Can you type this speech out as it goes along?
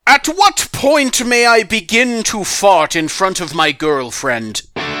At what point may I begin to fart in front of my girlfriend?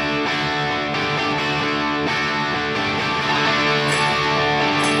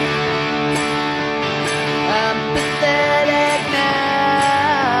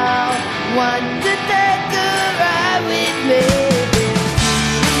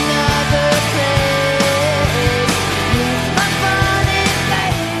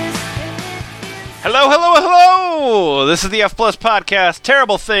 Hello, hello, hello! This is the F Plus Podcast,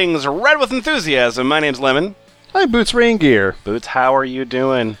 Terrible Things, Read with Enthusiasm. My name's Lemon. Hi, Boots Rain Gear. Boots, how are you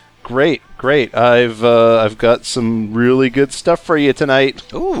doing? Great. I've got some really good stuff for you tonight.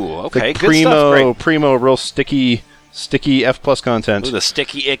 Ooh, okay, the good stuff. Great. Primo, real sticky F Plus content. Ooh, the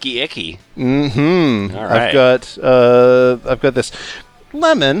sticky, icky. Mm-hmm. All right. I've got this.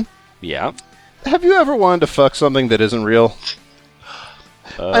 Lemon. Yeah. Have you ever wanted to fuck something that isn't real?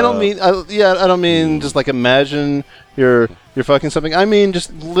 I don't mean just like imagine you're fucking something. I mean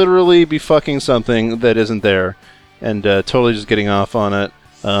just literally be fucking something that isn't there, and totally just getting off on it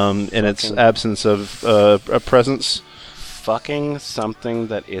in its absence of a presence. Fucking something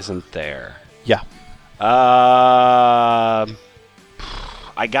that isn't there. Yeah. I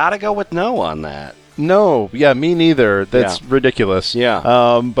gotta go with no on that. No, yeah, me neither. That's ridiculous. Yeah.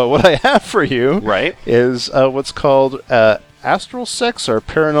 But what I have for you Right. is what's called astral sex or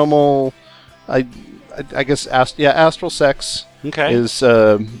paranormal. I guess astral sex. Okay. Is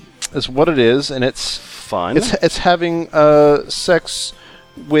what it is, and it's fun. It's having sex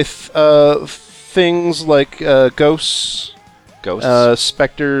with things like ghosts,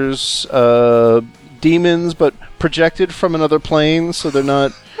 specters, demons, but projected from another plane, so they're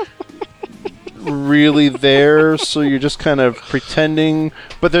not really there. So you're just kind of pretending,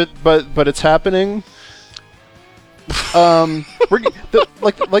 but it's happening. There'll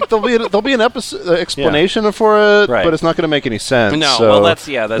be an episode explanation for it, right. But it's not going to make any sense. No, so. well,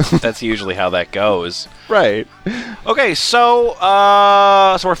 that's usually how that goes. Right. Okay, so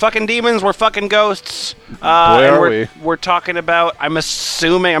we're fucking demons, we're fucking ghosts. We're talking about. I'm just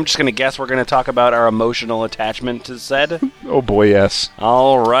going to guess we're going to talk about our emotional attachment to Zed. Oh boy, yes.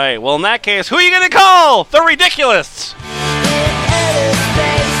 All right. Well, in that case, who are you going to call? The Ridiculous.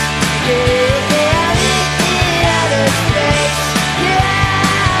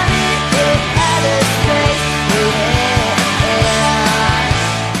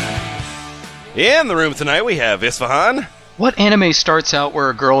 In the room tonight, we have Isfahan. What anime starts out where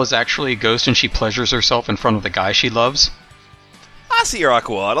a girl is actually a ghost and she pleasures herself in front of the guy she loves? Asir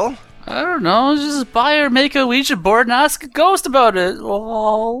Aquawaddle. I don't know, just buy or make a Ouija board and ask a ghost about it.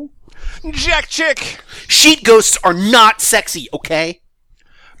 Oh. Jack Chick. Sheet ghosts are not sexy, okay?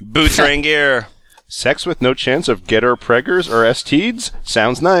 Boots Rangier. Sex with no chance of getter preggers or STDs?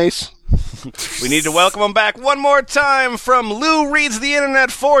 Sounds nice. We need to welcome him back one more time from Lou Reads the Internet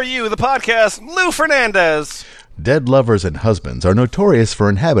for You, the podcast, Lou Fernandez. Dead lovers and husbands are notorious for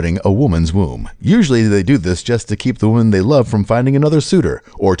inhabiting a woman's womb. Usually they do this just to keep the woman they love from finding another suitor,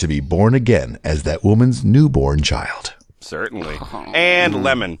 or to be born again as that woman's newborn child. Certainly. And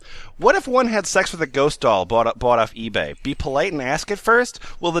Lemon. What if one had sex with a ghost doll bought off eBay? Be polite and ask it first?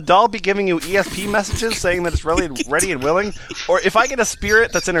 Will the doll be giving you ESP messages saying that it's ready and willing? Or if I get a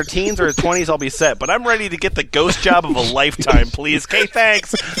spirit that's in her teens or her 20s, I'll be set. But I'm ready to get the ghost job of a lifetime, please. Okay,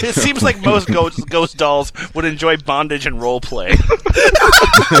 thanks. It seems like most ghost dolls would enjoy bondage and role play.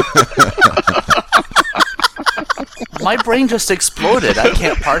 My brain just exploded. I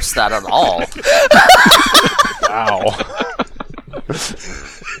can't parse that at all. Wow.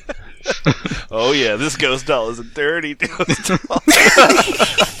 Oh yeah, this ghost doll is a dirty ghost doll.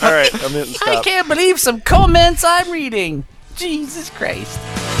 All right, I'm hitting stop. I can't believe some comments I'm reading. Jesus Christ.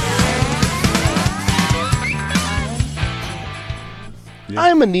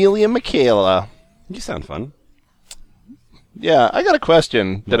 I'm Anelia Michaela. You sound fun. Yeah, I got a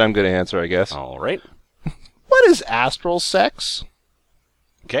question that I'm going to answer, I guess. All right. What is astral sex?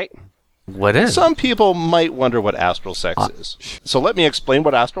 Okay. What is? Some people might wonder what astral sex is. So let me explain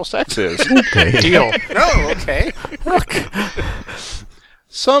what astral sex is. Okay. Deal. Oh, okay.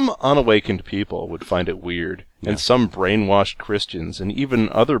 Some unawakened people would find it weird, and some brainwashed Christians and even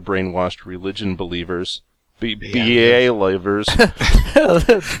other brainwashed religion believers, BA livers.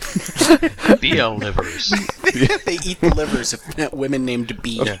 BL livers. They eat the livers of women named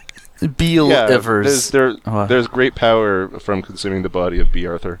B. Yeah. Beal Evers. There's great power from consuming the body of B.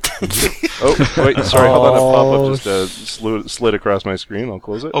 Arthur. Oh, wait, sorry, hold on. A pop-up just slid across my screen. I'll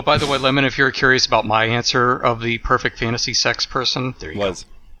close it. Oh, by the way, Lemon, if you're curious about my answer of the perfect fantasy sex person, there you go.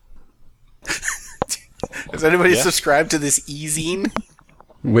 Has anybody subscribed to this e-zine?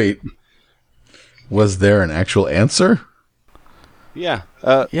 Wait. Was there an actual answer? Yeah.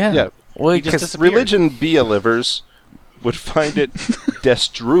 Yeah. Well, He just 'cause disappeared. Religion Bia-livers would find it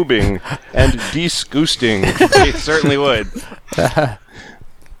distrubing and disgusting. They certainly would.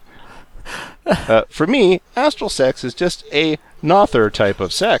 For me, astral sex is just a nother type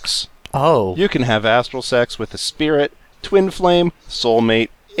of sex. Oh. You can have astral sex with a spirit, twin flame, soulmate,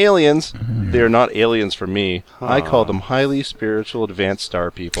 aliens. They are not aliens for me. I call them highly spiritual advanced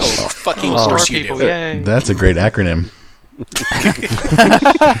star people. Fucking Star course you people, do. yay. That's a great acronym.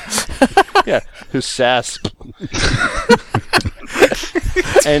 Yeah, who sasp.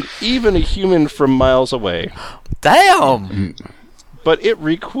 And even a human from miles away. Damn! But it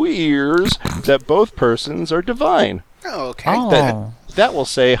requires that both persons are divine. Oh, okay. Oh. That will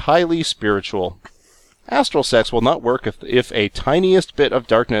say highly spiritual. Astral sex will not work if a tiniest bit of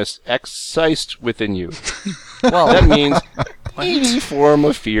darkness exists within you. Well, That means any form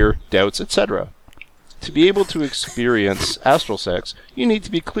of fear, doubts, etc. To be able to experience astral sex, you need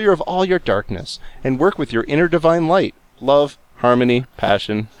to be clear of all your darkness and work with your inner divine light, love, harmony,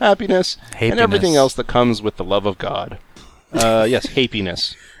 passion, happiness, and everything Happiness. else that comes with the love of God. Yes,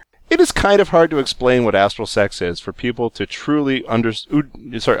 happiness. It is kind of hard to explain what astral sex is for people to truly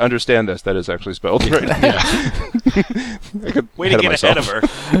understand this. That is actually spelled right. Way to get ahead of her.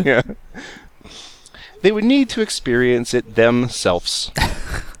 Yeah. They would need to experience it themselves.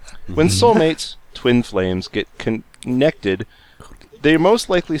 When soulmates, twin flames, get connected, they most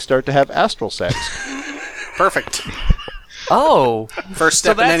likely start to have astral sex. Perfect. oh. First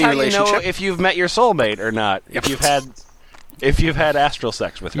So step in that's any how you relationship. know if you've met your soulmate or not. If you've had astral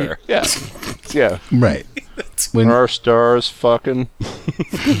sex with her. Yeah. Yeah. Right. When Are our stars fucking?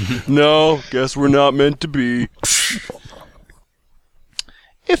 No, guess we're not meant to be.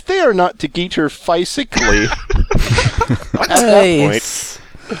 If they are not together physically, Nice.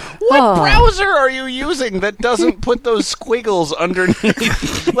 What browser are you using that doesn't put those squiggles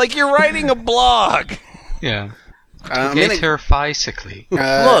underneath? Like you're writing a blog. Yeah. I'm gonna- Terphysically.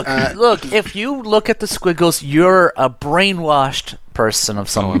 Look, if you look at the squiggles, you're a brainwashed person of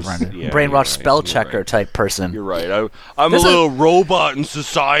some kind. yeah, Brainwashed you're right, spell you're checker right. type person. You're right. I'm a There's a- little robot in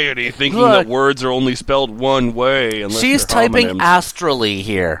society thinking Look. that words are only spelled one way. Unless She's they're typing homonyms. astrally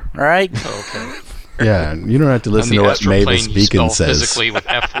here, all right? Okay. yeah, you don't have to On listen the to what astral Mavis plane, you Beacon spell says. physically with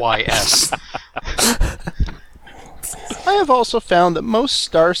FYS. I have also found that most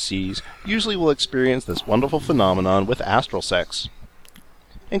star seeds usually will experience this wonderful phenomenon with astral sex,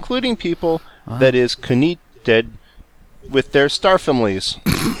 including people that is connected with their star families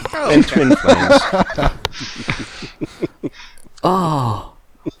and twin flames. Oh.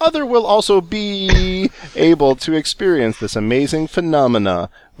 Other will also be able to experience this amazing phenomena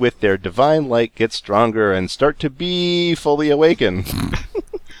with their divine light get stronger and start to be fully awakened.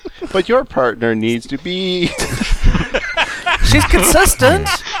 But your partner needs to be She's consistent.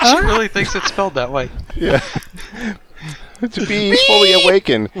 She really thinks it's spelled that way. to be fully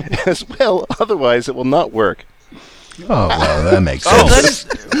awakened as well, otherwise it will not work. Oh, well, that makes sense.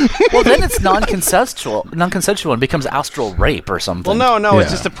 Then it's non-consensual and becomes astral rape or something. Well, no, it's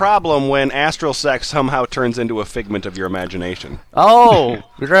Yeah. just a problem when astral sex somehow turns into a figment of your imagination. Oh,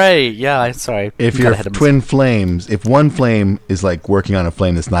 right. Yeah, sorry. If Got you're ahead of twin flames, if one flame is like working on a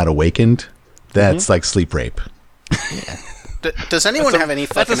flame that's not awakened, that's like sleep rape. Does anyone have any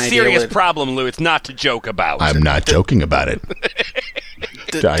That's fucking a idea? serious what- problem, Lou. It's not to joke about. I'm not joking about it.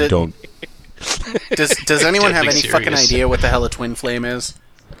 d- I d- don't. Does anyone have Deadly any fucking serious. idea what the hell a twin flame is?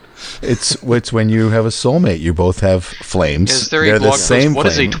 It's when you have a soulmate. You both have flames. Is there They're a the blog same post? What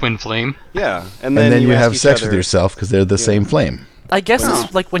is a flame. twin flame? Yeah, And then you ask have each sex other- with yourself because they're the same flame. I guess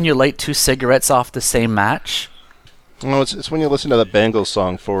it's like when you light two cigarettes off the same match. No, it's when you listen to the Bangles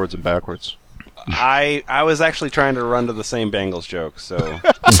song forwards and backwards. I was actually trying to run to the same Bengals joke, so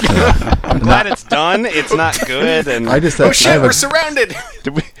I'm glad it's done. It's not good, and I just Oh have, I shit, have we're a, surrounded!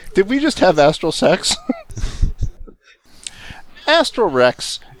 Did we just have astral sex? Astral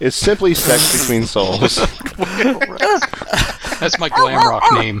Rex is simply sex between souls. That's my glam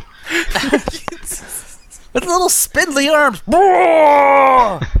rock name. With little spindly arms.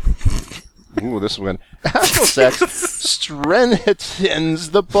 Ooh, this one. Astral sex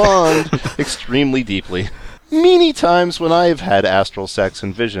strengthens the bond extremely deeply. Many times when I have had astral sex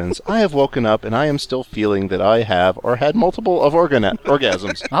and visions, I have woken up and I am still feeling that I have or had multiple of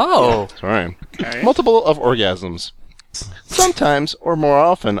orgasms. Oh. Sorry. Multiple of orgasms. Sometimes, or more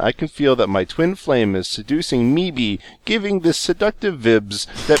often, I can feel that my twin flame is seducing me, giving this seductive vibes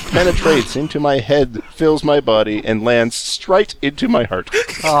that penetrates into my head, fills my body, and lands straight into my heart.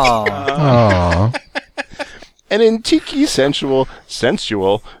 Oh. Aw. an intique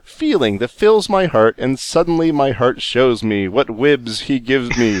sensual feeling that fills my heart, and suddenly my heart shows me what whibs he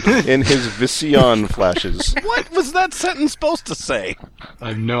gives me in his Vision flashes. What was that sentence supposed to say? I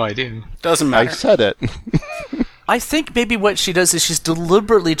have no idea. Doesn't I matter. said it. I think maybe what she does is she's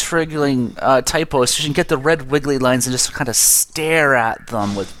deliberately triggering typos so she can get the red wiggly lines and just kind of stare at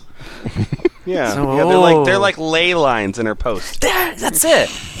them with. Yeah, So- they're like ley lines in her post. There, that's it.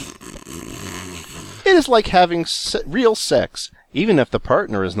 It is like having real sex, even if the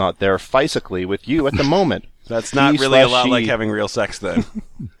partner is not there physically with you at the moment. That's not He really a slash lot she. like having real sex, then.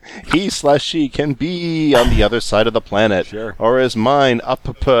 He/she can be on the other side of the planet, Sure. or is mine up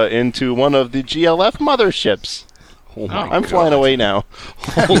into one of the GLF motherships. Oh my I'm flying away now.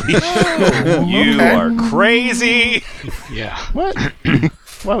 Holy shit. You are crazy. Yeah. What?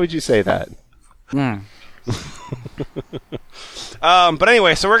 Why would you say that? But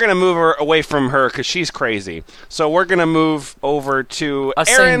anyway, so we're going to move her away from her because she's crazy. So we're going to move over to A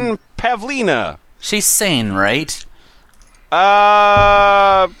Erin sane- Pavlina. She's sane, right? So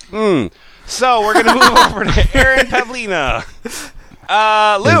we're going to move over to Erin Pavlina.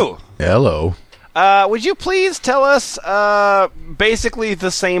 Lou, Hello. would you please tell us basically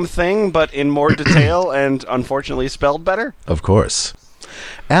the same thing, but in more detail and unfortunately spelled better? Of course.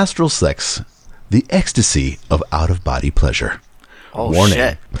 Astral sex, the ecstasy of out-of-body pleasure. Oh, Warning.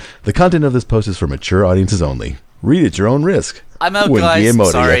 shit. The content of this post is for mature audiences only. Read at your own risk. I'm out, Wouldn't be guys. a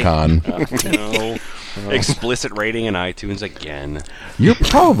Sorry. Modicon. No. Explicit rating in iTunes again. You're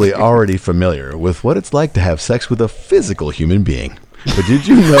probably already familiar with what it's like to have sex with a physical human being. But did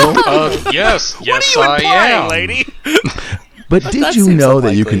you know? Yes. Yes, What are you I implying, am. lady? But did That you seems know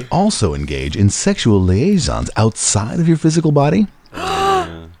that you unlikely. can also engage in sexual liaisons outside of your physical body?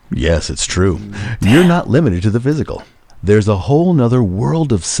 Yes, it's true. You're not limited to the physical. There's a whole nother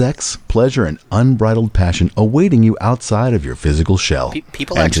world of sex, pleasure, and unbridled passion awaiting you outside of your physical shell.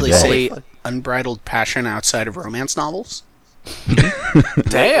 People And actually today- say unbridled passion outside of romance novels?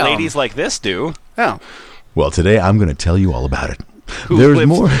 Damn. Ladies like this do. Oh. Well, today I'm going to tell you all about it. Who There's lives-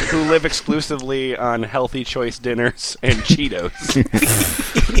 more. Who live exclusively on healthy choice dinners and Cheetos.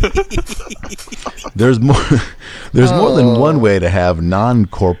 There's more. There's more than one way to have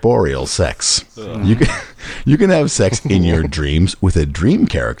non-corporeal sex. You can have sex in your dreams with a dream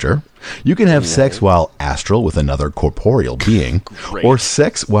character. You can have sex while astral with another corporeal being, or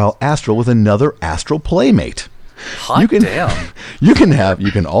sex while astral with another astral playmate. Hot damn. You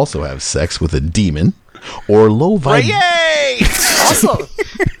can also have sex with a demon, or low Yay! Also,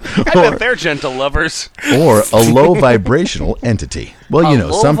 I bet they're gentle lovers. or a low vibrational entity. Well, you know,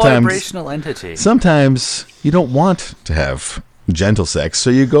 low sometimes vibrational entity. sometimes you don't want to have gentle sex, so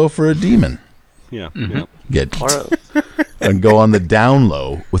you go for a demon. Yeah. yeah. Get Or- and go on the down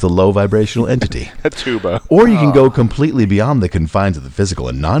low with a low vibrational entity. A tuba. Or you can go completely beyond the confines of the physical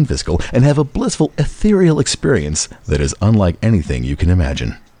and non-physical and have a blissful ethereal experience that is unlike anything you can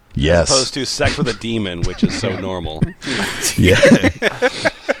imagine. Yes. Opposed to sex with a demon, which is so normal. Yeah.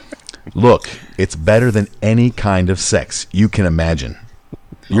 Look, it's better than any kind of sex you can imagine.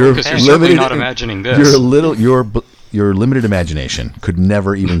 You're Because you're certainly not imagining this. Your limited imagination could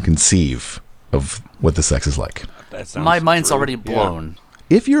never even conceive of what the sex is like. That sounds My mind's true. already Yeah. blown.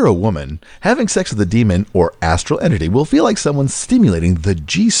 If you're a woman, having sex with a demon or astral entity will feel like someone stimulating the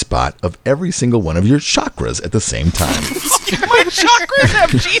G-spot of every single one of your chakras at the same time. My chakras have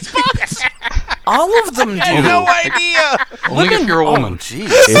G-spots. All of them do. I had no idea. Only if you're a woman. Oh, jeez.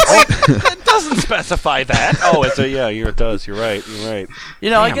 It doesn't specify that. Oh, it's it does. You're right. You're right. You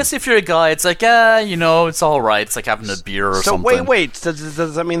know, I guess if you're a guy, it's like, it's all right. It's like having a beer or So something. wait.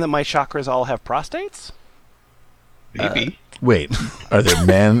 Does that mean that my chakras all have prostates? Maybe. Wait, are there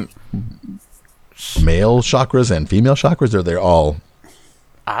male chakras and female chakras, or are they all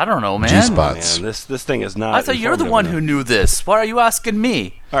I don't know, man. G-spots? Man, this thing is not. I thought you're the one who knew this. Why are you asking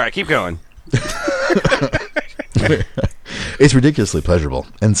me? All right, keep going. It's ridiculously pleasurable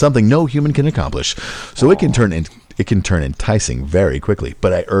and something no human can accomplish. So it can turn enticing very quickly.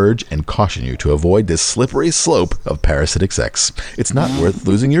 But I urge and caution you to avoid this slippery slope of parasitic sex. It's not worth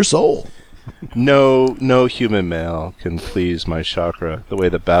losing your soul. No human male can please my chakra the way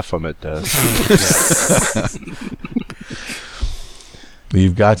the Baphomet does.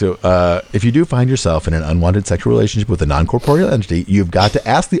 You've got to, if you do find yourself in an unwanted sexual relationship with a non-corporeal entity, you've got to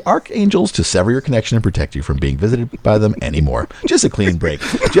ask the archangels to sever your connection and protect you from being visited by them anymore. Just a clean break.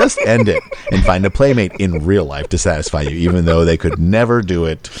 Just end it and find a playmate in real life to satisfy you, even though they could never do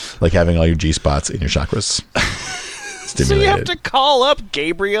it, like having all your G-spots in your chakras So stimulated. you have to call up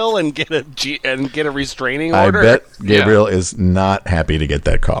Gabriel and get a restraining I order. bet Gabriel is not happy to get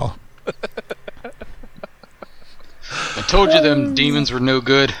that call. told you them demons were no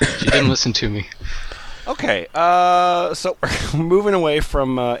good. You didn't listen to me. Okay, so we're moving away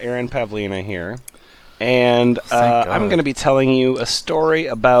from Aaron Pavlina here, and I'm going to be telling you a story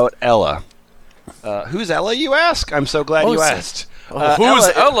about Ella. Who's Ella, you ask? I'm so glad you asked. Who's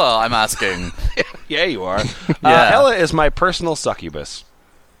Ella? I'm asking. Yeah, you are. Yeah. Ella is my personal succubus.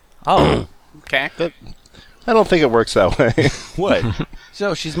 Oh, Okay. I don't think it works that way. What?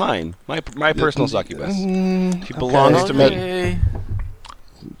 So she's mine. My personal succubus. She belongs to me. okay.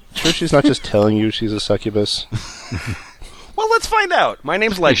 Sure she's not just telling you she's a succubus? Well, let's find out. My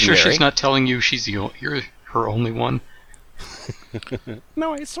name's You Legendary. sure she's not telling you you're her only one?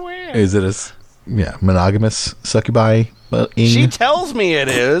 No, I swear. Is it monogamous succubi? She tells me it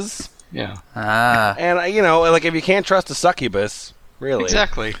is. Yeah. Ah. And, like, if you can't trust a succubus, really.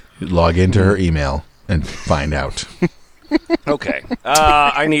 Exactly. Log into her email and find out. Okay.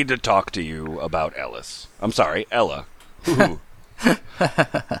 I need to talk to you about Ellis. I'm sorry, Ella.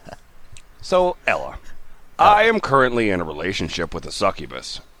 So, Ella. I am currently in a relationship with a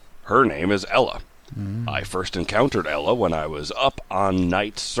succubus. Her name is Ella. I first encountered Ella when I was up on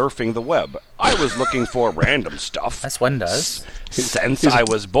night surfing the web. I was looking for random stuff. That's one does. Since I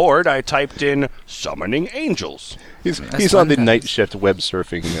was bored, I typed in summoning angels. He's on the night shift web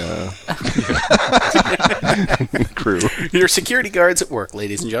surfing crew. Your security guards at work,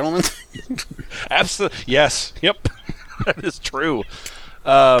 ladies and gentlemen. Absolutely. Yes. Yep. That is true.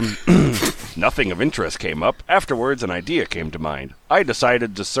 Nothing of interest came up. Afterwards, an idea came to mind. I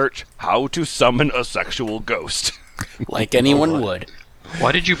decided to search how to summon a sexual ghost. Like anyone would.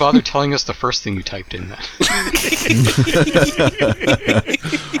 Why did you bother telling us the first thing you typed in then?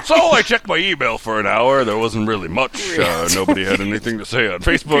 So I checked my email for an hour. There wasn't really much. Nobody had anything to say on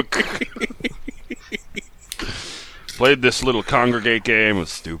Facebook. Played this little congregate game. It was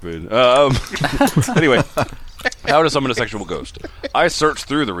stupid. Anyway, how to summon a sexual ghost. I searched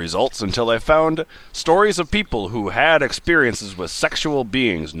through the results until I found stories of people who had experiences with sexual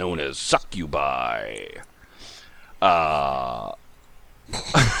beings known as succubi. I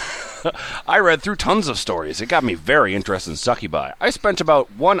read through tons of stories. It got me very interested in succubi. I spent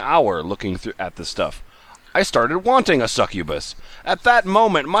about 1 hour looking at this stuff. I started wanting a succubus. At that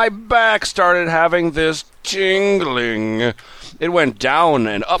moment, my back started having this tingling. It went down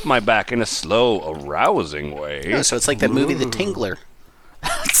and up my back in a slow, arousing way. Oh, so it's like that movie, The Tingler.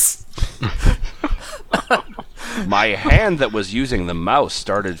 My hand that was using the mouse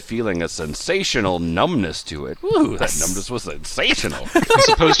started feeling a sensational numbness to it. Ooh, that numbness was sensational. As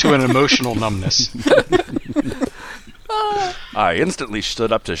opposed to an emotional numbness. I instantly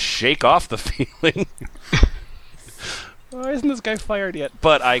stood up to shake off the feeling. Why isn't this guy fired yet?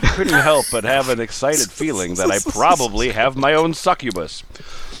 But I couldn't help but have an excited feeling that I probably have my own succubus.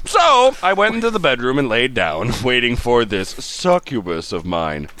 So, I went into the bedroom and laid down, waiting for this succubus of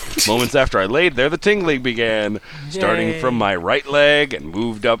mine. Moments after I laid there, the tingling began, starting from my right leg and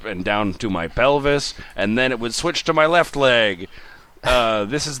moved up and down to my pelvis, and then it would switch to my left leg.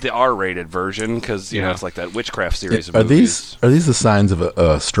 This is the R-rated version, because, you know, it's like that witchcraft series of movies. Are these the signs of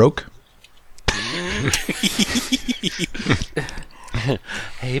a stroke?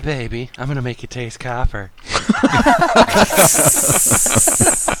 Hey, baby, I'm going to make you taste copper.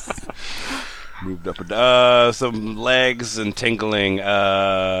 Moved up and some legs and tingling.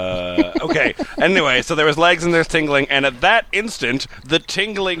 Okay. Anyway, so there was legs and there's tingling, and at that instant, the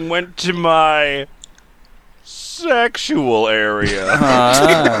tingling went to my sexual area.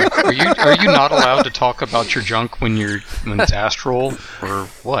 Are you not allowed to talk about your junk when it's astral or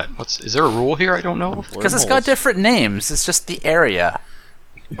what? Is there a rule here I don't know? Because it's got different names. It's just the area.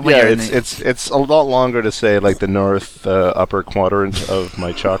 Yeah, it's a lot longer to say like the north upper quadrant of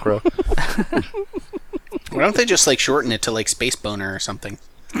my chakra. Why don't they just like shorten it to like Space Boner or something?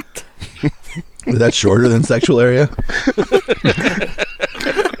 Is that shorter than sexual area?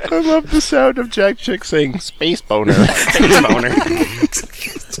 I love the sound of Jack Chick saying "space boner." Space boner.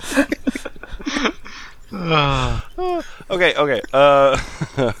 Okay.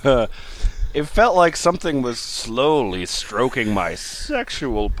 It felt like something was slowly stroking my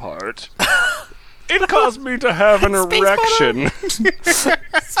sexual part. It caused me to have an erection.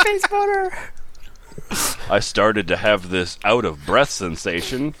 Space Boner. I started to have this out-of-breath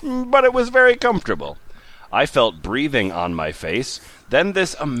sensation, but it was very comfortable. I felt breathing on my face. Then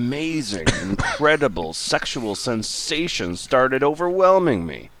this amazing, incredible sexual sensation started overwhelming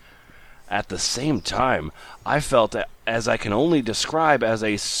me. At the same time, I felt as I can only describe as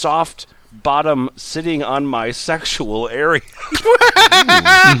a soft bottom sitting on my sexual area.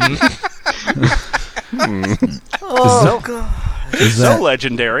 Oh, God. Is So that,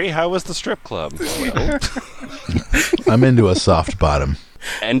 legendary. How was the strip club? Well, I'm into a soft bottom.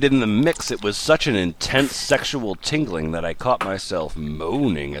 and in the mix, it was such an intense sexual tingling that I caught myself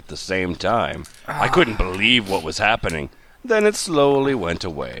moaning at the same time. I couldn't believe what was happening. Then it slowly went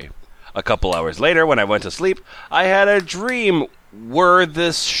away. A couple hours later, when I went to sleep, I had a dream where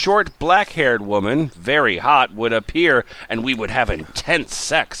this short black-haired woman, very hot, would appear and we would have intense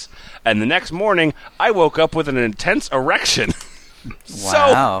sex. And the next morning, I woke up with an intense erection.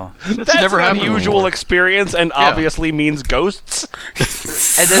 Wow. So, that's never an happened unusual before. experience and obviously means ghosts.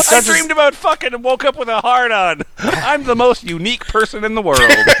 And this I dreamed about fucking and woke up with a hard-on. I'm the most unique person in the world.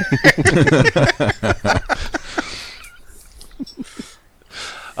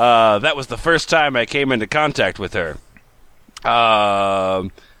 That was the first time I came into contact with her. Yeah,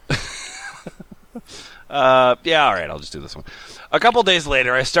 all right, I'll just do this one. A couple days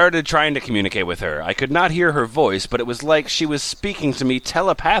later, I started trying to communicate with her. I could not hear her voice, but it was like she was speaking to me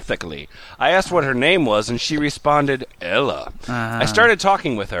telepathically. I asked what her name was, and she responded, Ella. I started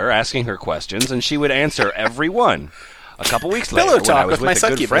talking with her, asking her questions, and she would answer every one. A couple weeks later, Pillow when I talk was with my with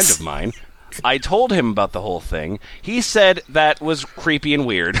a good friend succubus. of mine, I told him about the whole thing. He said that was creepy and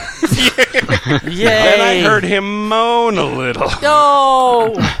weird. Yay! And I heard him moan a little.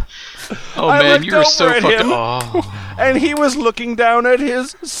 No! Oh I man, looked you were so over at fucking. him. Oh. And he was looking down at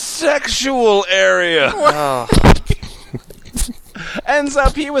his sexual area. Oh. Ends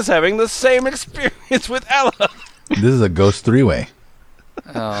up he was having the same experience with Ella. This is a ghost three-way.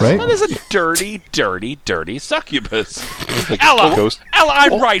 Oh. Right? That is a dirty, dirty, dirty succubus. Ella! ghost. Ella,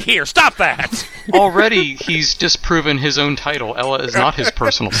 I'm right here. Stop that! Already, he's disproven his own title. Ella is not his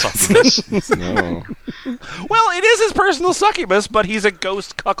personal succubus. No. Well, it is his personal succubus, but he's a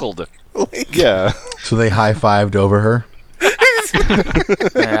ghost cuckold. Yeah. So they high-fived over her.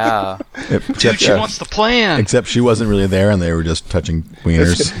 Yeah. Dude, she wants the plan. Except she wasn't really there, and they were just touching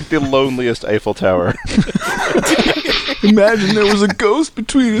wieners. The loneliest Eiffel Tower. Imagine there was a ghost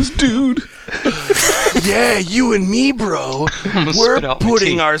between us, dude. Yeah, you and me, bro. almost We're spit out my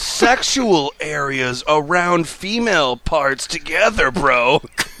putting tea. our sexual areas around female parts together, bro.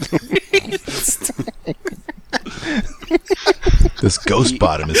 This ghost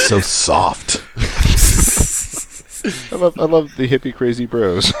bottom is so soft. I love the hippie crazy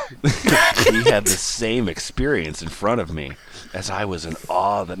bros. He had the same experience in front of me, as I was in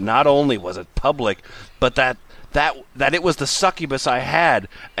awe that not only was it public, but that it was the succubus I had.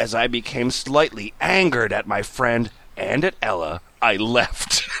 As I became slightly angered at my friend and at Ella, I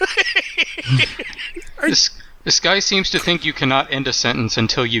left. This guy seems to think you cannot end a sentence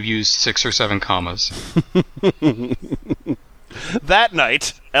until you've used 6 or 7 commas. That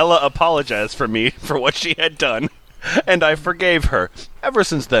night, Ella apologized for me for what she had done, and I forgave her. Ever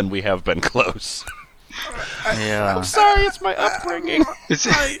since then, we have been close. Yeah. Sorry, it's my upbringing.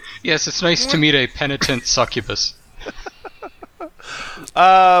 Yes, it's nice to meet a penitent succubus.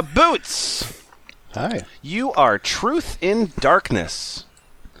 Boots, Hi. you are truth in darkness.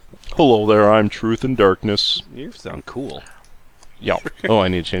 Hello there, I'm Truth in Darkness. You sound cool. Yeah. Oh, I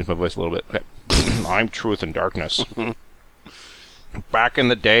need to change my voice a little bit. Okay. I'm Truth in Darkness. Back in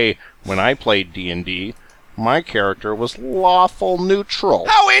the day, when I played D&D, my character was lawful neutral.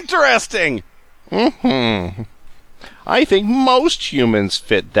 How interesting! I think most humans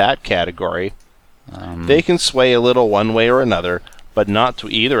fit that category. They can sway a little one way or another, but not to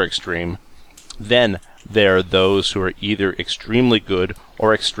either extreme. Then there are those who are either extremely good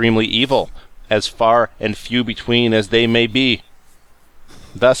or extremely evil, as far and few between as they may be.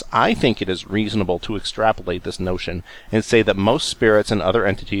 Thus, I think it is reasonable to extrapolate this notion and say that most spirits and other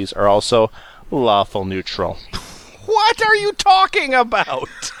entities are also lawful neutral. What are you talking about?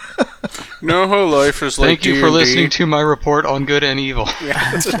 No, her life is like Thank you for D&D. listening to my report on good and evil.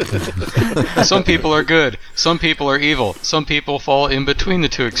 Some people are good, some people are evil, some people fall in between the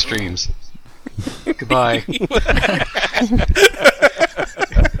two extremes. Goodbye.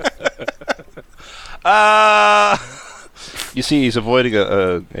 You see, he's avoiding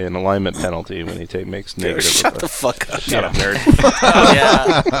an alignment penalty when he makes negative. Shut the fuck up. Shut up, nerd.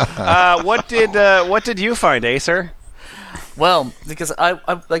 Yeah. What did you find, Acer? Well, because I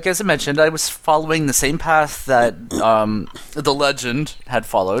like as I mentioned, I was following the same path that the legend had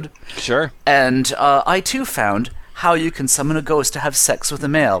followed, Sure. and I too found how you can summon a ghost to have sex with a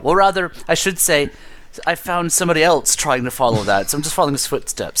male. Well, rather, I should say, I found somebody else trying to follow that, so I'm just following his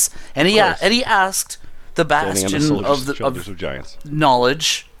footsteps. And he asked the bastion of shoulders of giants.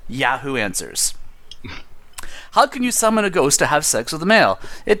 knowledge, Yahoo Answers. How can you summon a ghost to have sex with a male?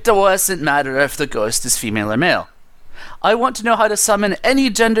 It doesn't matter if the ghost is female or male. I want to know how to summon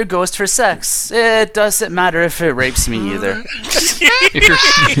any gender ghost for sex. It doesn't matter if it rapes me either.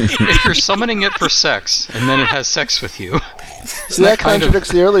 If you're summoning it for sex, and then it has sex with you, See, that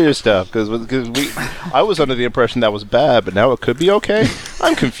contradicts the earlier stuff, because I was under the impression that was bad, but now it could be okay?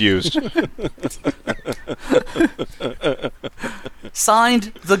 I'm confused.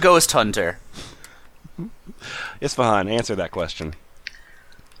 Signed, the Ghost Hunter. Isfahan, answer that question.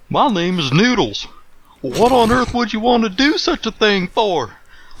 my name is Noodles. What on earth would you want to do such a thing for?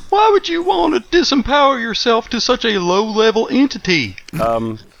 Why would you want to disempower yourself to such a low-level entity?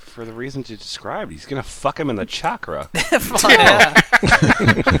 For the reasons you described, he's gonna fuck him in the chakra.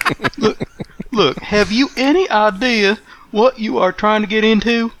 Look, have you any idea what you are trying to get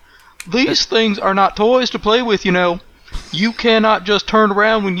into? These things are not toys to play with, you know. You cannot just turn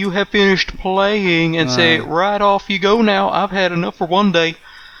around when you have finished playing and say, right off you go now, I've had enough for one day.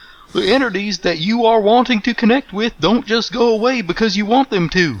 The entities that you are wanting to connect with don't just go away because you want them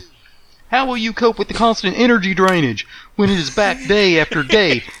to. How will you cope with the constant energy drainage when it is back day after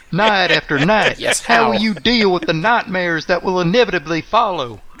day, night after night? Yes, how how? will you deal with the nightmares that will inevitably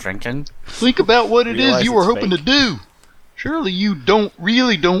follow? Drinking? Think about what it Realize is you are it's hoping fake. to do. Surely you don't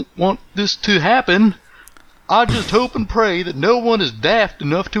want this to happen. I just hope and pray that no one is daft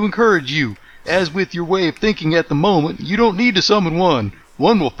enough to encourage you. As with your way of thinking at the moment, you don't need to summon one.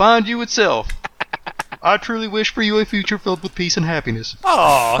 One will find you itself. I truly wish for you a future filled with peace and happiness.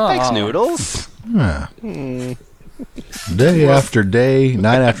 Oh, thanks, Noodles. Huh. Day after day,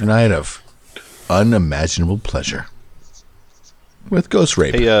 night after night of unimaginable pleasure. With Ghost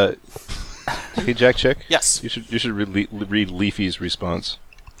Rape. Hey, Jack Chick. Yes. You should read Leafy's response.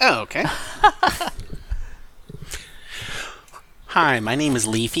 Oh, okay. Hi, my name is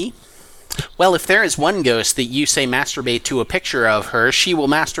Leafy. Well, if there is one ghost that you say masturbate to a picture of her, she will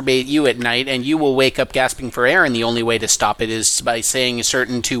masturbate you at night, and you will wake up gasping for air, and the only way to stop it is by saying a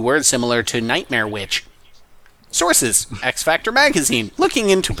certain 2 words similar to Nightmare Witch. Sources: X Factor Magazine, looking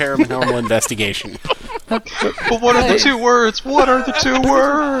into paranormal investigation. But what are the 2 words? What are the 2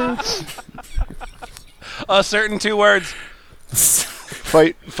 words? A certain 2 words.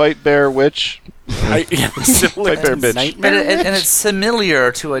 Fight bear witch. Similar Fight bear to bitch. Nightmare And Witch? it's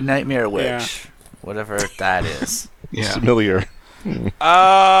similar to a Nightmare Witch. Yeah. Whatever that is. Yeah. Familiar.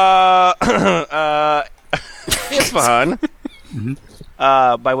 Isfahan.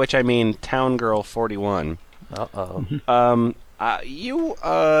 By which I mean Town Girl 41. Uh-oh. You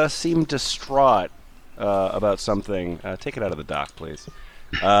seem distraught about something. Take it out of the dock, please.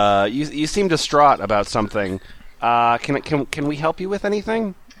 You seem distraught about something. Can we help you with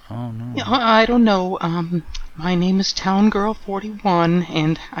anything? Yeah, I don't know. My name is Town Girl 41,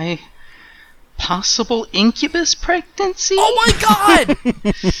 and possible incubus pregnancy? Oh my god!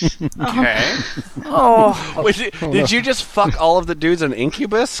 Okay. Oh. Wait, did you just fuck all of the dudes in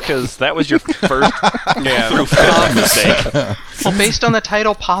Incubus? Because that was your first mistake. Well, based on the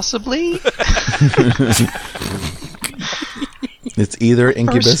title, possibly. It's either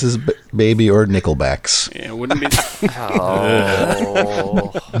Incubus's baby or Nickelback's. Yeah, it wouldn't be...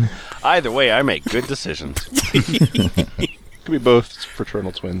 Oh. Either way, I make good decisions. Could be both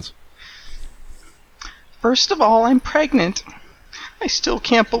fraternal twins. First of all, I'm pregnant. I still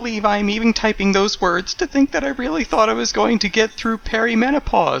can't believe I'm even typing those words to think that I really thought I was going to get through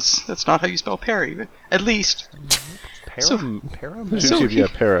perimenopause. That's not how you spell peri, but at least.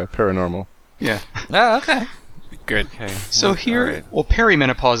 Paranormal. Yeah. Oh, okay. Good. So here, alright. Well,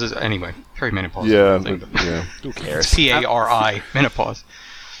 perimenopause is anyway. Perimenopause. Yeah, is one but, thing. yeah. Who cares? It's P-A-R-I, menopause.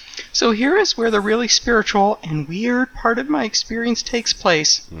 So here is where the really spiritual and weird part of my experience takes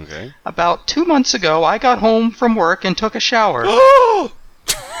place. Okay. About 2 months ago, I got home from work and took a shower. I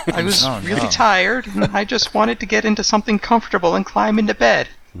was really tired, and I just wanted to get into something comfortable and climb into bed.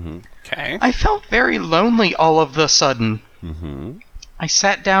 Okay. I felt very lonely all of a sudden. I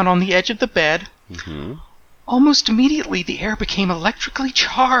sat down on the edge of the bed. Almost immediately, the air became electrically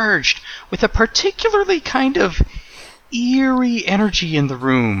charged, with a particularly kind of eerie energy in the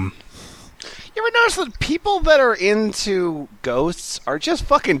room. You ever notice that people that are into ghosts are just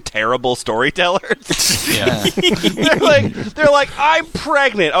fucking terrible storytellers? Yeah. they're like, I'm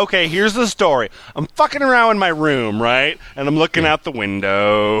pregnant. Okay, here's the story. I'm fucking around in my room, right? And I'm looking out the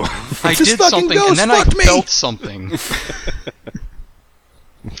window. I This did fucking something, ghost and then I fucked me. felt something.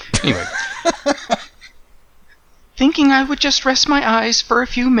 Anyway. Thinking I would just rest my eyes for a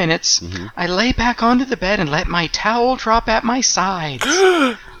few minutes, I lay back onto the bed and let my towel drop at my sides.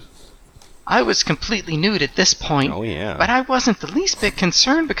 I was completely nude at this point, Oh, yeah. but I wasn't the least bit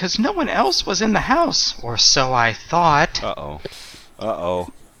concerned because no one else was in the house, or so I thought. Uh-oh.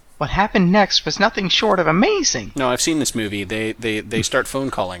 Uh-oh. What happened next was nothing short of amazing. No, I've seen this movie. They start phone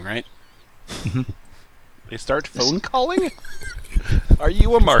calling, right? They start phone calling? Are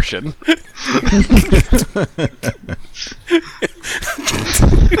you a Martian?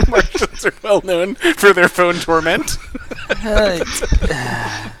 Martians are well known for their phone torment. I'm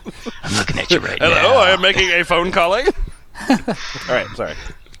looking at you right now. Hello, I am making a phone calling. All right, sorry.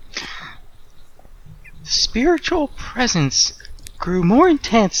 Spiritual presence grew more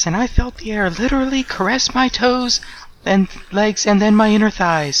intense, and I felt the air literally caress my toes, then legs, and then my inner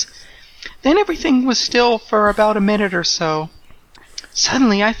thighs. Then everything was still for about a minute or so.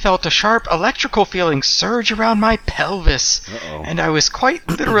 Suddenly I felt a sharp electrical feeling surge around my pelvis, and I was quite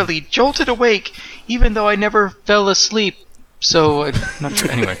literally jolted awake, even though I never fell asleep. So, not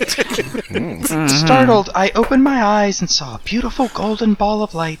sure. Anyway. Startled, I opened my eyes and saw a beautiful golden ball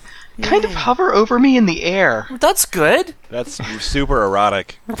of light kind of hover over me in the air. That's good. That's super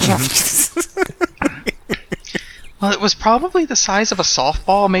erotic. Well, it was probably the size of a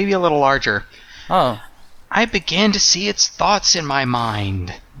softball, maybe a little larger. Oh. I began to see its thoughts in my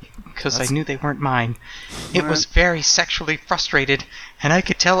mind, because I knew they weren't mine. It was very sexually frustrated, and I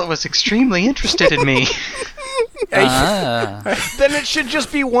could tell it was extremely interested in me. Then it should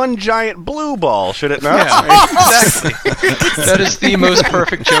just be one giant blue ball, should it not? Yeah, exactly. That is the most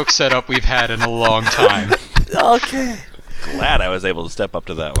perfect joke setup we've had in a long time. Okay. Glad I was able to step up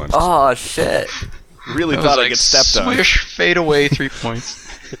to that one. Oh, shit. Really That thought was I'd get stepped on. swish, fade away, 3 points.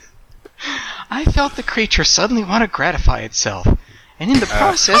 I felt the creature suddenly want to gratify itself, and in the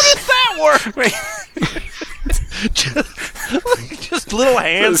process... That work! just little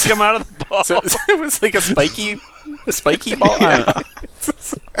hands come out of the ball. So it was like a spiky ball.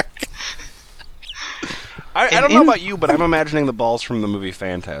 I don't know about you, but I'm imagining the balls from the movie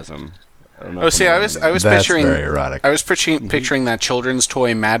Phantasm. I don't know Oh, if see, I'm I wrong. was That's picturing. very erotic. I was picturing that children's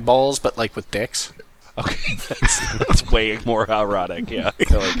toy Mad Balls, but like with dicks. Okay, that's way more erotic. Yeah,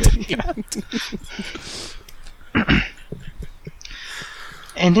 I like it.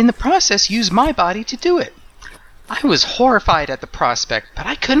 and in the process use my body to do it. I was horrified at the prospect, but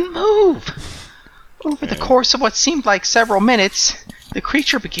I couldn't move. Over the course of what seemed like several minutes, the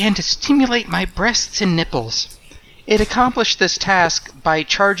creature began to stimulate my breasts and nipples. It accomplished this task by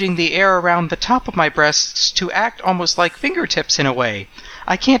charging the air around the top of my breasts to act almost like fingertips in a way.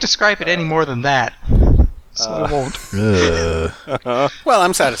 I can't describe it any more than that. So I won't. Well,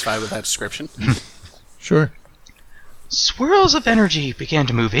 I'm satisfied with that description. Sure. Swirls of energy began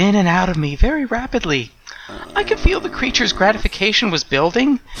to move in and out of me very rapidly. I could feel the creature's gratification was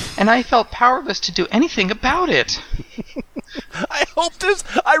building, and I felt powerless to do anything about it. I hope this.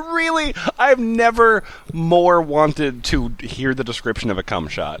 I've never more wanted to hear the description of a cum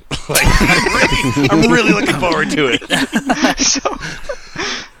shot. I'm really looking forward to it.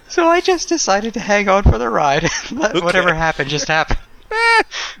 So I just decided to hang on for the ride and let whatever happened just happen.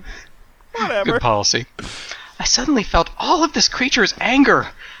 Whatever. Good policy. I suddenly felt all of this creature's anger,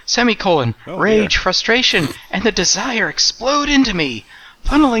 rage, frustration, and the desire explode into me,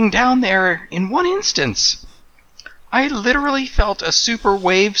 funneling down there in one instance. I literally felt a super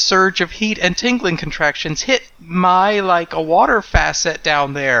wave surge of heat and tingling contractions hit my like a water facet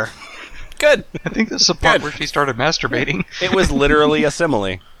down there. Good. I think this is the part where she started masturbating. It was literally a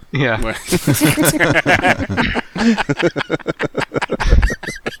simile. Yeah.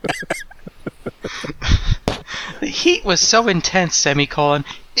 The heat was so intense,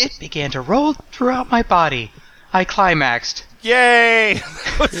 it began to roll throughout my body. I climaxed. Yay!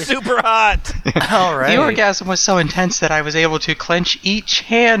 It was super hot. All right. The orgasm was so intense that I was able to clench each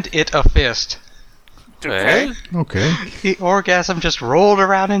hand a fist. Okay. Okay. The orgasm just rolled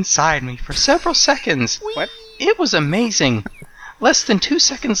around inside me for several seconds. What? It was amazing. Less than 2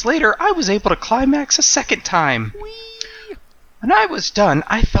 seconds later, I was able to climax a second time. When I was done,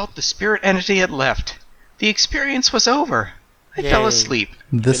 I felt the spirit entity had left. The experience was over. I fell asleep.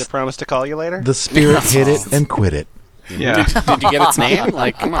 Did it promise to call you later? The spirit hit it and quit it. Yeah. Did you get its name?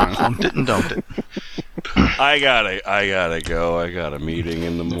 Like, come on. Pumped it and dumped it. I gotta go. I got a meeting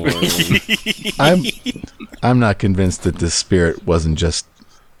in the morning. I'm not convinced that this spirit wasn't just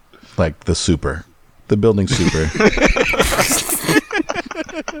like the building super.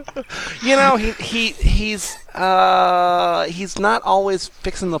 You know, he's not always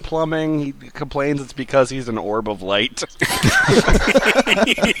fixing the plumbing. He complains it's because he's an orb of light.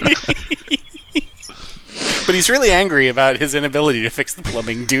 But he's really angry about his inability to fix the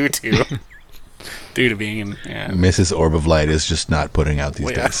plumbing due to being in. Yeah. Mrs. Orb of Light is just not putting out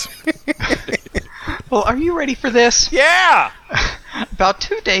these days. Well, are you ready for this? Yeah. About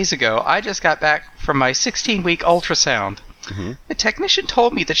 2 days ago, I just got back from my 16-week ultrasound. The technician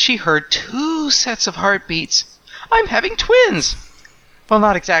told me that she heard 2 sets of heartbeats. I'm having twins! Well,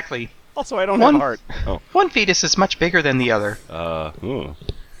 not exactly. Also, I don't have a heart. Oh. One fetus is much bigger than the other. Ooh.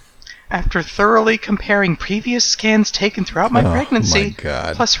 After thoroughly comparing previous scans taken throughout my pregnancy, my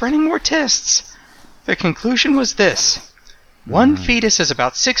God. plus running more tests, the conclusion was this. One fetus is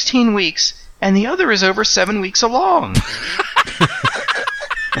about 16 weeks, and the other is over 7 weeks along.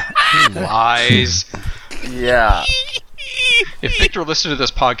 Lies. Yeah. If Victor listened to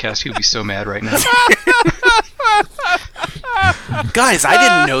this podcast, he would be so mad right now. Guys, I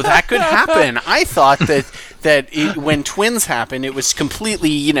didn't know that could happen. I thought that when twins happen, it was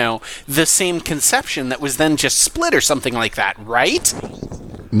completely, the same conception that was then just split or something like that, right?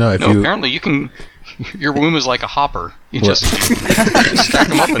 No, if No, you apparently you can... Your womb is like a hopper. You just stack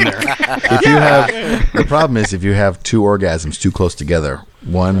them up in there. if you have the problem is if you have 2 orgasms too close together,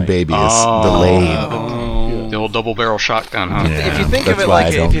 one baby is delayed. The old double barrel shotgun, huh? Yeah, If you think of that's it why I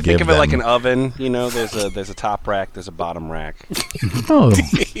like don't if you think give of it like them- an oven, there's a top rack, there's a bottom rack. Oh,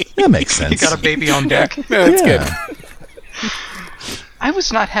 that makes sense. You got a baby on deck. That's good. I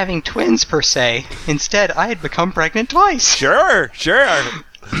was not having twins per se. Instead, I had become pregnant twice. Sure.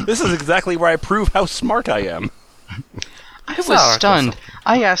 This is exactly where I prove how smart I am. I was stunned.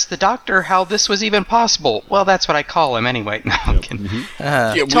 I asked the doctor how this was even possible. Well, that's what I call him anyway. No, I'm kidding.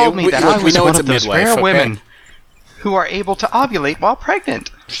 He told me that I was one of those rare women who are able to ovulate while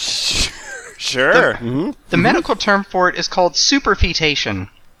pregnant. Sure. The medical term for it is called superfetation.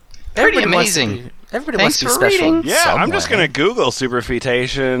 Pretty amazing. Everybody Thanks wants to be for special. reading. Yeah, I'm just going to Google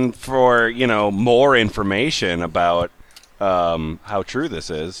superfetation for, more information about how true this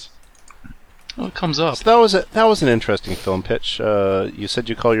is. Oh, it comes up. So that was an interesting film pitch. You said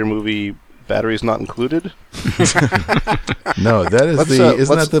you call your movie "Batteries Not Included." No, that is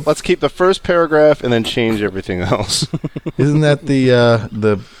Let's keep the first paragraph and then change everything else. Isn't that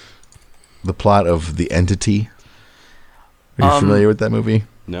the plot of The Entity? Are you familiar with that movie?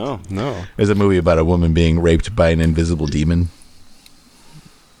 No. It's a movie about a woman being raped by an invisible demon.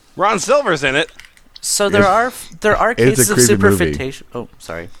 Ron Silver's in it. So there are It's cases a of creepy movie. superfetation. Oh,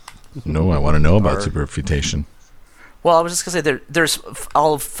 sorry. No, I want to know about superfetation. Well, I was just gonna say there's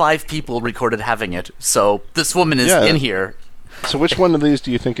all 5 people recorded having it. So this woman is in here. So which one of these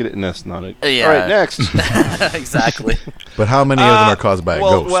do you think it is? That's not it. Yeah. All right, next. Exactly. But how many of them are caused by a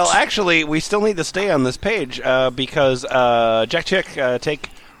ghost? Well, actually, we still need to stay on this page because Jack Chick, take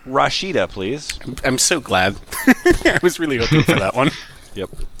Rashida, please. I'm so glad. I was really hoping for that one. Yep.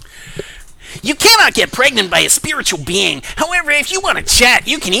 You cannot get pregnant by a spiritual being. However, if you want to chat,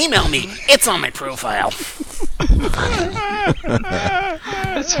 you can email me. It's on my profile.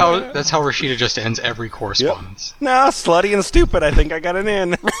 That's how Rashida just ends every correspondence. No, slutty and stupid. I think I got an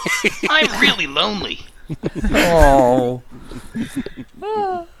in. I'm really lonely. Oh.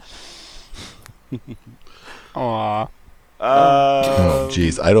 Aw. Oh,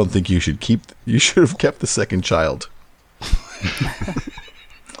 jeez. I don't think you should have kept the second child.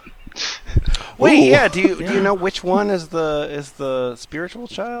 Wait, yeah. Do you know which one is the spiritual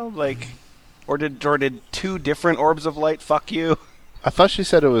child? Like, or did 2 different orbs of light fuck you? I thought she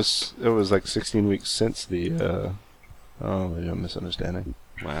said it was like 16 weeks since the. Oh, maybe I'm misunderstanding.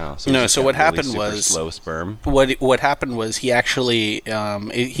 Wow. No, he's so got what really happened super was- slow sperm. What happened was he actually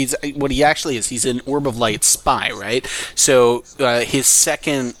he's an orb of light spy, right? So his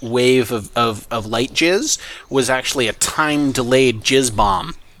second wave of light jizz was actually a time delayed jizz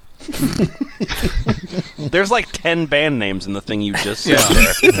bomb. There's like 10 band names in the thing you just said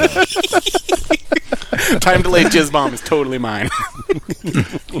there. Time delayed jizz bomb is totally mine.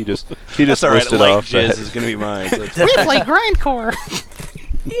 He just That's all right. listed Light off. jizz is going to be mine. So it's- We play grindcore.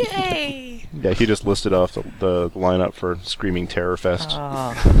 Yeah, he just listed off the lineup for Screaming Terror Fest.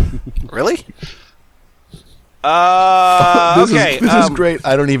 Really? okay. This is great.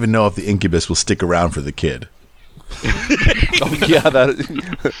 I don't even know if the incubus will stick around for the kid. Oh yeah,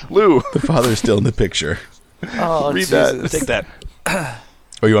 that Lou. The father's still in the picture. Oh, Read Jesus. that. Take that.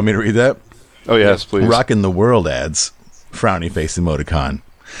 Oh, you want me to read that? Oh yes, please. Rockin' the World adds, frowny face emoticon.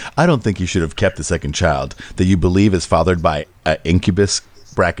 I don't think you should have kept the second child that you believe is fathered by an incubus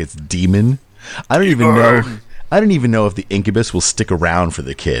brackets demon. I don't even know if the incubus will stick around for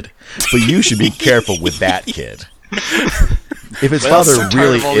the kid. But you should be careful with that kid. If his father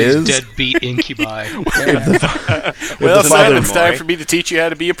really is, deadbeat incubi. Well, Simon, it's boy. time for me to teach you how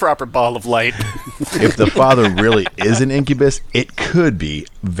to be a proper ball of light. if the father really is an incubus, it could be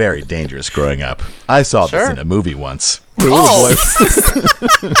very dangerous growing up. I saw this in a movie once. Oh.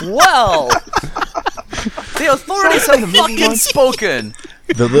 Well, the authorities have fucking spoken.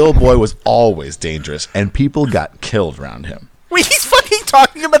 The little boy was always dangerous, and people got killed around him. Wait, he's fucking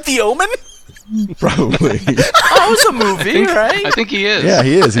talking about The Omen? Probably. That was a movie, right? I think he is. Yeah,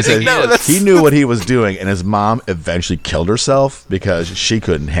 he is. He said he he knew what he was doing, and his mom eventually killed herself because she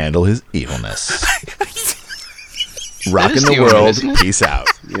couldn't handle his evilness. Rocking is the The Omen, world. isn't it? Peace out.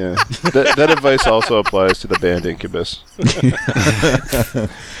 Yeah, that advice also applies to the band Incubus.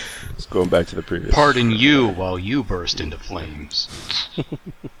 It's going back to the previous. Pardon you while you burst into flames.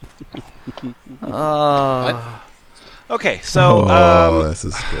 Okay, so This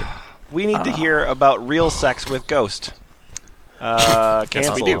is good. we need to hear about Real Sex with Ghost.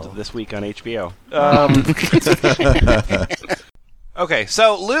 Canceled this week on HBO. Okay,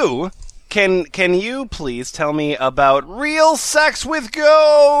 so Lou, can you please tell me about Real Sex with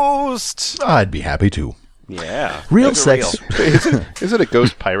Ghost? I'd be happy to. Yeah, Real make it sex. real. Is it a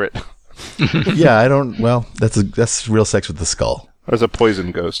ghost pirate? Yeah, I don't. Well, that's real sex with the skull. Or is it a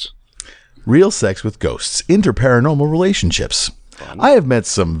poison ghost? Real sex with ghosts. Interparanormal relationships. I have met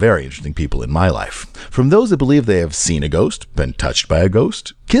some very interesting people in my life. From those that believe they have seen a ghost, been touched by a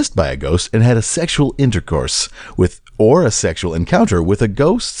ghost, kissed by a ghost, and had a sexual intercourse with or a sexual encounter with a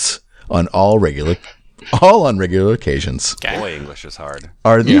ghosts on all on regular occasions. Boy, English is hard.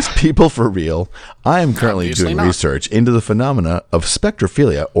 Are these people for real? I am currently Obviously doing not. research into the phenomena of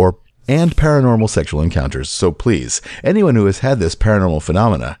spectrophilia and paranormal sexual encounters. So please, anyone who has had this paranormal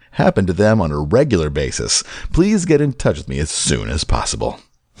phenomena happen to them on a regular basis, please get in touch with me as soon as possible.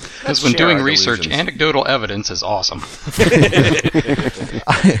 Because when share doing our research, delusions. anecdotal evidence is awesome.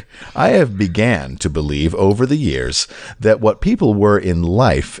 I have began to believe over the years that what people were in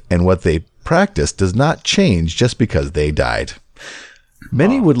life and what they practiced does not change just because they died.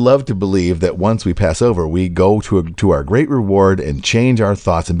 Many would love to believe that once we pass over, we go to our great reward and change our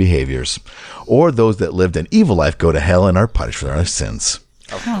thoughts and behaviors. Or those that lived an evil life go to hell and are punished for their sins.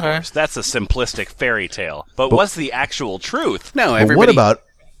 Of course, that's a simplistic fairy tale. But what's the actual truth? No, But everybody. what about...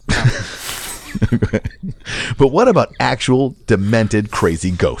 But what about actual demented,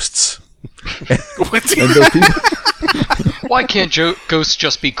 crazy ghosts? And those people... Why can't ghosts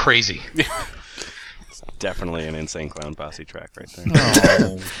just be crazy? Definitely an Insane Clown Posse track right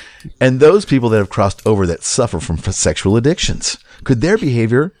there. And those people that have crossed over that suffer from sexual addictions. Could their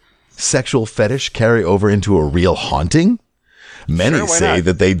behavior, sexual fetish, carry over into a real haunting? Many Sure, why say not?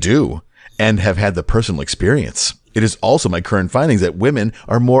 that they do, and have had the personal experience. It is also my current findings that women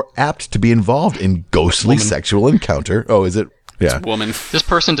are more apt to be involved in ghostly sexual encounter. Oh, is it? Yeah. Woman. This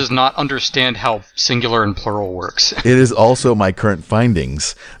person does not understand how singular and plural works. It is also my current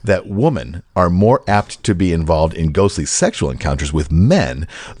findings that women are more apt to be involved in ghostly sexual encounters with men,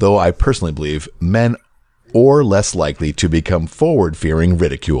 though I personally believe men are less likely to become forward-fearing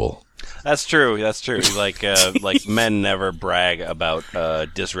ridicule. That's true. That's true. Like men never brag about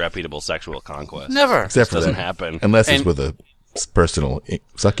disreputable sexual conquest. Never. Except for Doesn't that. happen. Unless it's And- with a personal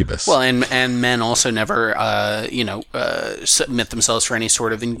succubus. Well, and men also never, submit themselves for any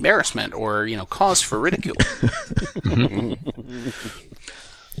sort of embarrassment or, cause for ridicule.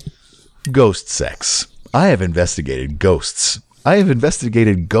 Ghost sex. I have investigated ghosts. I have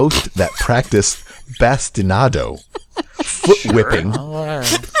investigated ghosts that practice bastinado, foot whipping,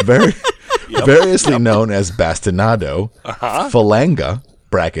 variously known as bastinado, falanga,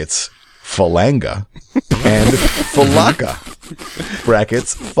 brackets, falanga, and falaka,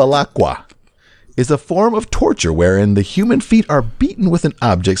 brackets, falakwa, is a form of torture wherein the human feet are beaten with an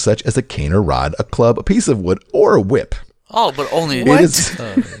object such as a cane or rod, a club, a piece of wood, or a whip. Oh, but only It is-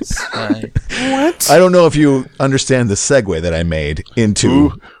 Right. I don't know if you understand the segue that I made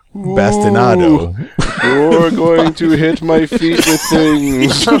into bastinado. You're going to hit my feet with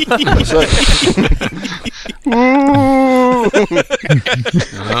things.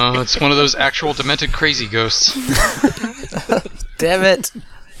 It's one of those actual demented crazy ghosts. Damn it.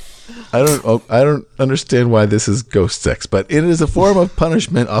 I don't understand why this is ghost sex, but it is a form of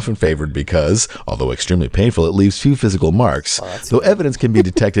punishment often favored because, although extremely painful, it leaves few physical marks, though evidence can be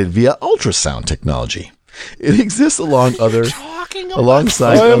detected via ultrasound technology. It exists alongside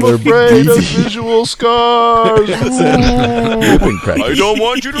I am other afraid of BD visual scars. whipping practices. don't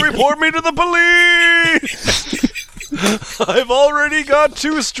want you to report me to the police. I've already got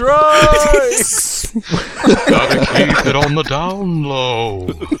 2 strikes. Gotta keep it on the down low.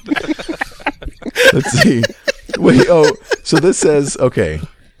 Let's see. Wait, so this says, okay,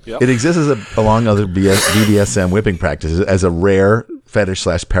 Yep. it exists along other BDSM whipping practices as a rare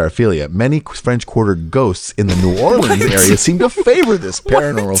fetish/paraphilia. Many French Quarter ghosts in the New Orleans area seem to favor this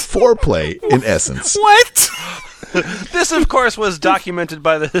paranormal foreplay in essence. What? This, of course, was documented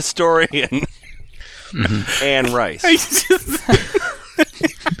by the historian Anne Rice.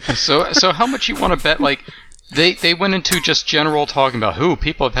 So how much you want to bet? Like, They went into just general talking about who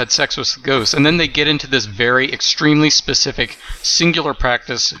people have had sex with ghosts, and then they get into this very extremely specific singular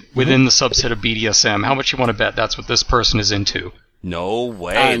practice within the subset of BDSM. How much you want to bet that's what this person is into? No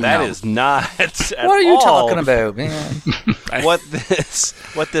way. That is not at What are you all talking about, man? what this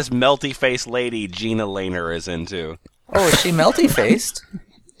melty faced lady Gina Lehner is into. Oh, is she melty faced?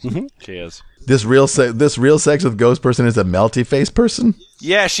 She is. This real sex with ghost person is a melty face person.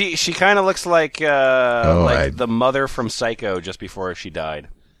 Yeah, she kind of looks like the mother from Psycho just before she died.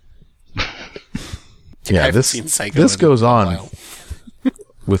 Yeah, I've seen Psycho this in goes a on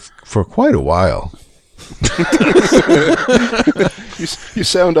while. for quite a while. You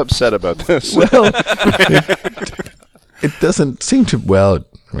sound upset about this. Well, it doesn't seem to. Well, it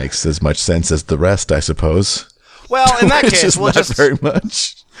makes as much sense as the rest, I suppose. Well, in that It's case, just we'll not just very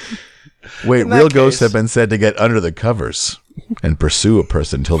much. Wait, In that real ghosts case- have been said to get under the covers and pursue a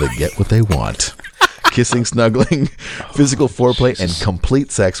person until they get what they want. Kissing, snuggling, physical foreplay, and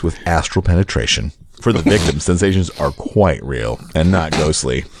complete sex with astral penetration. For the victim, sensations are quite real and not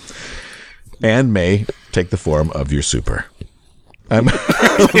ghostly, and may take the form of your super. I'm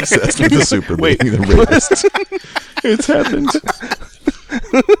obsessed with the super being the rapist. It's happened.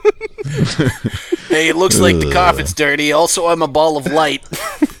 Hey, it looks like the carpet's dirty. Also, I'm a ball of light.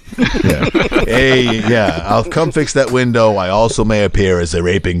 Yeah. Hey, yeah, I'll come fix that window. I also may appear as a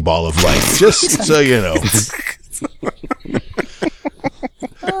raping ball of light, just so you know.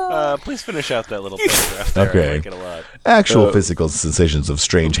 please finish out that little paragraph there. Okay. I like it a lot. Actual physical sensations of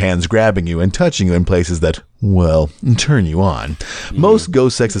strange hands grabbing you and touching you in places that, well, turn you on. Most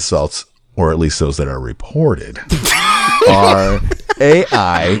ghost sex assaults, or at least those that are reported, are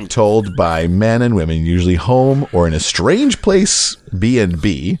AI told by men and women, usually home or in a strange place,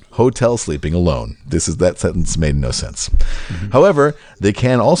 B&B, hotel sleeping alone. That sentence made no sense. However, they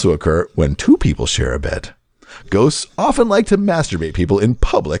can also occur when two people share a bed. Ghosts often like to masturbate people in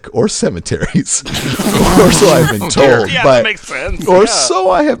public or cemeteries. Or so I've been told. Yeah, by, that makes sense. Or Yeah. so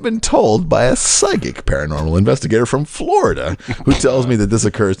I have been told by a psychic paranormal investigator from Florida who tells me that this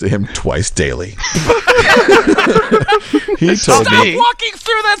occurs to him twice daily. He told Stop me walking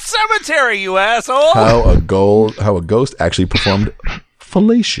through that cemetery, you asshole! how a ghost actually performed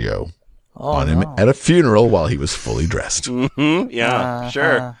fellatio on him at a funeral while he was fully dressed. Yeah,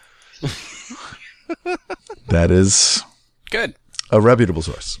 sure. That is Good. a reputable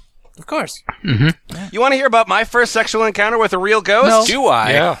source. Of course. You want to hear about my first sexual encounter with a real ghost? Do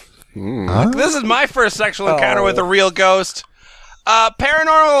I? Yeah. This is my first sexual encounter with a real ghost.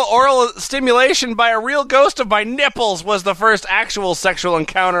 Paranormal oral stimulation by a real ghost of my nipples was the first actual sexual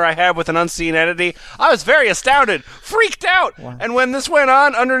encounter I had with an unseen entity. I was very astounded, freaked out, and when this went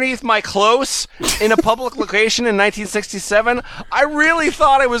on underneath my close in a public location in 1967, I really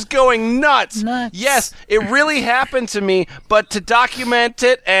thought I was going nuts. Yes, it really happened to me, but to document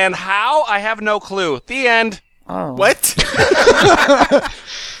it and how, I have no clue. The end. What?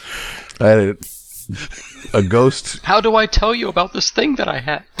 I had a ghost, How do I tell you about this thing that I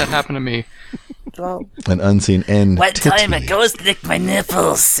had that happened to me? an unseen entity. One time a ghost licked my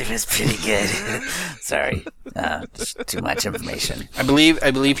nipples. It was pretty good. Sorry. Just too much information. I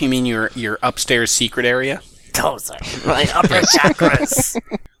believe you mean your upstairs secret area. Oh, sorry. My upper chakras.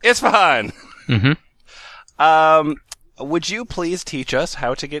 It's fine. Would you please teach us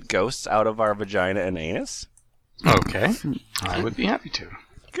how to get ghosts out of our vagina and anus? Okay. I would be happy to.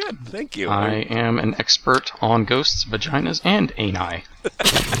 Good, thank you. I am an expert on ghosts, vaginas, and ani.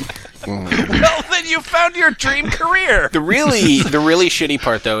 Well, then you found your dream career. The really shitty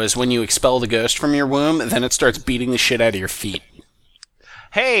part though is when you expel the ghost from your womb, then it starts beating the shit out of your feet.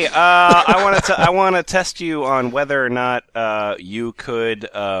 Hey, I want to test you on whether or not you could,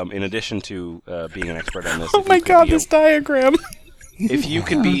 in addition to being an expert on this. Oh my god, this diagram. If you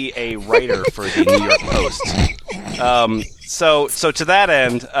could be a writer for the New York Post. So to that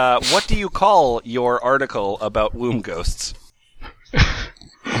end, what do you call your article about womb ghosts?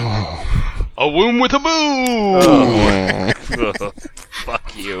 A womb with a boo!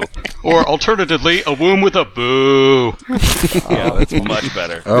 Fuck you. Or alternatively, a womb with a boo. Yeah, that's much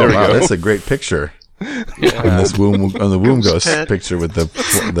better. Oh wow, that's a great picture. On this womb, on the womb ghost head. picture with the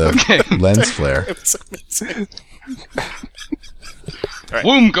lens flare.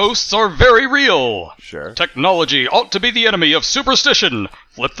 Womb ghosts are very real. Sure. Technology ought to be the enemy of superstition.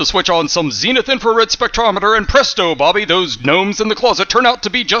 Flip the switch on some zenith infrared spectrometer and presto, Bobby, those gnomes in the closet turn out to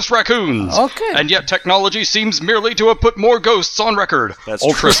be just raccoons. Okay. And yet technology seems merely to have put more ghosts on record. That's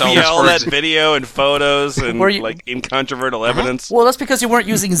Ultrasounds, true. Yeah, all for that video and photos and Were you- like incontrovertible evidence. Well, that's because you weren't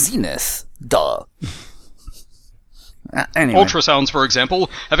using Zenith. Duh. Anyway. Ultrasounds, for example,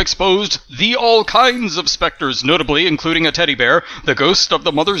 have exposed all kinds of specters, notably including a teddy bear, the ghost of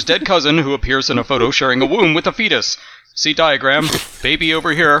the mother's dead cousin who appears in a photo sharing a womb with a fetus. See diagram, baby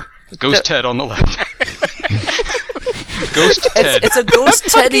over here, ghost Ted on the left. Ghost Ted. It's a ghost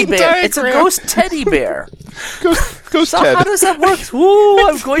teddy bear. It's a ghost teddy bear. Ghost So Ted. how does that work? Woo!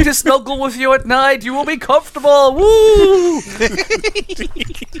 I'm going to snuggle with you at night. You will be comfortable. Woo!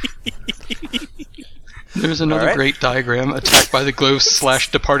 There's another great diagram, attacked by the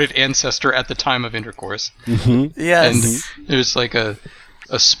ghost/departed ancestor at the time of intercourse. Yes. And there's like a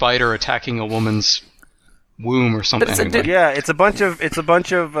spider attacking a woman's womb or something. But it's a Anyway. Yeah, it's a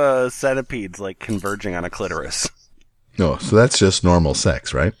bunch of centipedes like converging on a clitoris. No, so that's just normal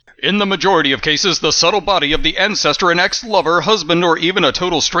sex, right? In the majority of cases, the subtle body of the ancestor, an ex-lover, husband, or even a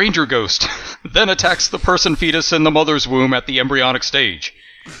total stranger ghost then attacks the person fetus in the mother's womb at the embryonic stage.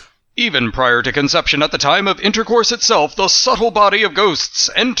 Even prior to conception, at the time of intercourse itself, the subtle body of ghosts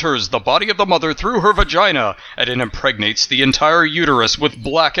enters the body of the mother through her vagina, and it impregnates the entire uterus with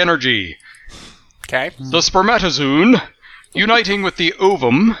black energy. Okay. The spermatozoon, uniting with the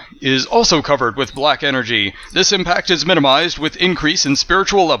ovum, is also covered with black energy. This impact is minimized with increase in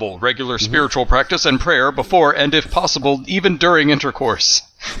spiritual level, regular spiritual practice, and prayer before and, if possible, even during intercourse.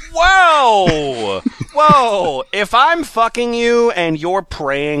 Whoa! Whoa! If I'm fucking you and you're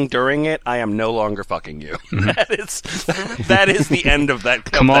praying during it, I am no longer fucking you. That is the end of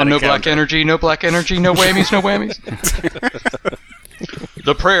that. Come on, no encounter. black energy, no black energy, no whammies, no whammies.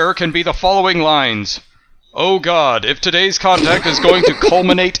 The prayer can be the following lines. Oh God, if today's contact is going to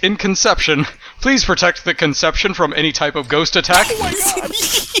culminate in conception, please protect the conception from any type of ghost attack. Oh my God.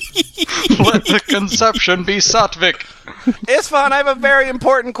 Let the conception be sattvic. Isfan, I have a very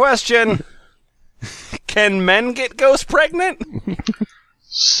important question. Can men get ghost pregnant?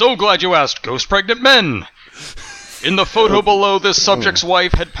 So glad you asked, ghost pregnant men. In the photo below, this subject's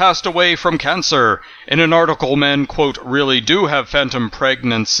wife had passed away from cancer. In an article, men, quote, really do have phantom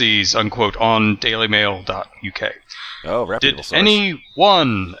pregnancies, unquote, on dailymail.uk. Oh, reputable Did source.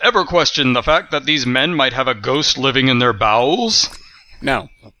 anyone ever question the fact that these men might have a ghost living in their bowels? No.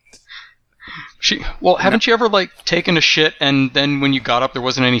 Haven't you ever, like, taken a shit and then when you got up there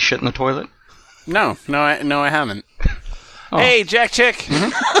wasn't any shit in the toilet? No, I haven't. Hey, Jack Chick.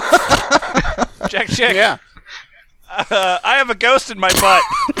 Jack Chick. Yeah. I have a ghost in my butt.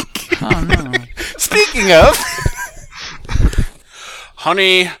 Oh, no. Speaking of,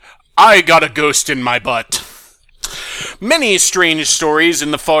 honey, I got a ghost in my butt. Many strange stories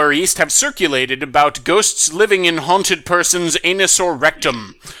in the Far East have circulated about ghosts living in haunted persons' anus or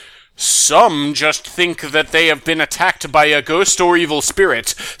rectum. Some just think that they have been attacked by a ghost or evil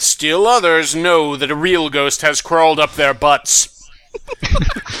spirit. Still others know that a real ghost has crawled up their butts.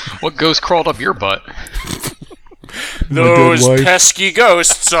 What ghost crawled up your butt? Those pesky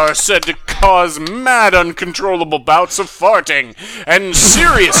ghosts are said to cause mad, uncontrollable bouts of farting and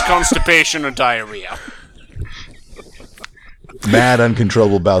serious constipation or diarrhea. Mad,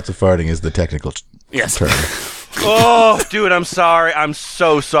 uncontrollable bouts of farting is the technical term. Oh, dude, I'm sorry. I'm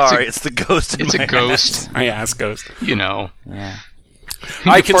so sorry. It's the ghost in It's my a ghost. I ask ghost. You know.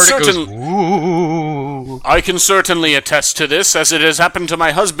 I can Fart, it goes, certainly, "Ooh." I can certainly attest to this, as it has happened to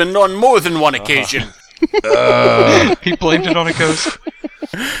my husband on more than one occasion. He blamed it on a ghost.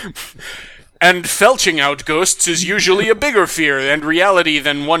 And felching out ghosts is usually a bigger fear and reality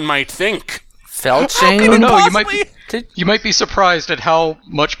than one might think. Felching? Oh no, you might be surprised at how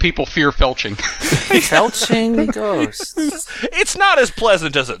much people fear felching. Felching ghosts. It's not as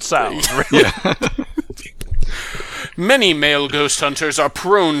pleasant as it sounds. Really. Many male ghost hunters are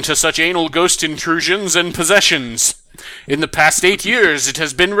prone to such anal ghost intrusions and possessions. In the past 8 years, it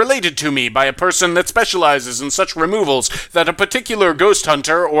has been related to me by a person that specializes in such removals that a particular ghost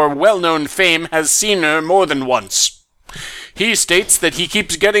hunter or well-known fame has seen her more than once. He states that he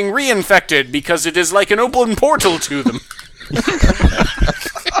keeps getting reinfected because it is like an open portal to them.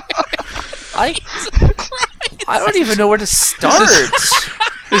 I don't even know where to start.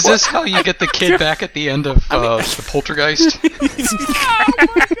 Is this how you get the kid back at the end of the Poltergeist?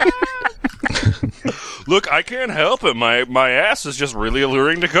 Look, I can't help it. My ass is just really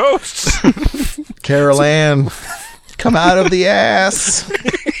alluring to ghosts. Carol Ann, come out of the ass.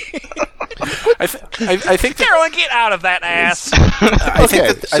 I think that, Carolyn, get out of that ass.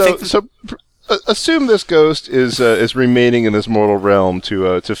 Assume this ghost is remaining in this mortal realm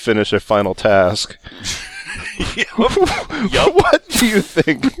to finish a final task. What do you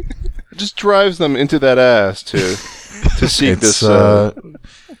think just drives them into that ass to seek this? I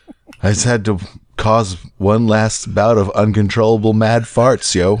just had to cause one last bout of uncontrollable mad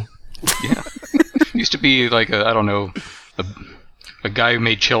farts, yo. Used to be like a guy who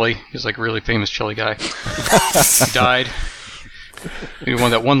made chili. He's like a really famous chili guy. He died. He won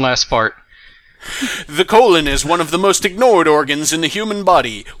that one last part. The colon is one of the most ignored organs in the human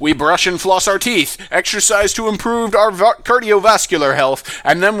body. We brush and floss our teeth, exercise to improve our cardiovascular health,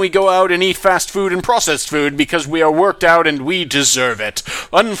 and then we go out and eat fast food and processed food because we are worked out and we deserve it.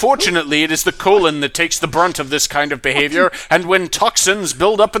 Unfortunately, it is the colon that takes the brunt of this kind of behavior, and when toxins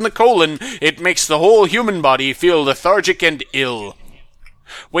build up in the colon, it makes the whole human body feel lethargic and ill.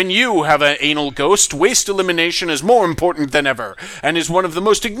 When you have an anal ghost, waste elimination is more important than ever, and is one of the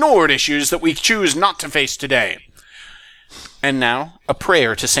most ignored issues that we choose not to face today. And now, a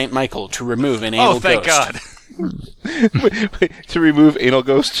prayer to St. Michael to remove an anal ghost. Oh, thank God. Wait, to remove anal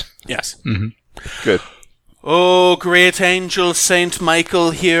ghost? Yes. Good. O great angel Saint Michael,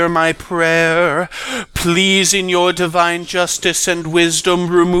 hear my prayer. Please, in your divine justice and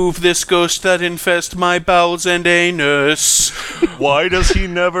wisdom, remove this ghost that infest my bowels and anus. Why does he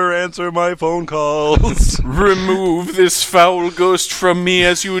never answer my phone calls? Remove this foul ghost from me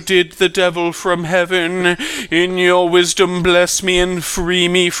as you did the devil from heaven. In your wisdom, bless me and free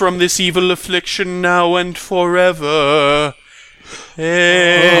me from this evil affliction now and forever.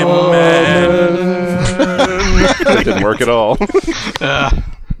 Amen. That didn't work at all.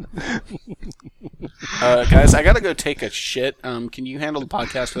 Guys, I gotta go take a shit. Can you handle the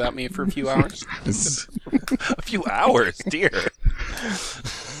podcast without me for a few hours? A few hours, dear.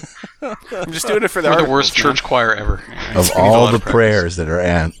 I'm just doing it for the We're the articles, worst man. church choir ever. Of all the prayers that are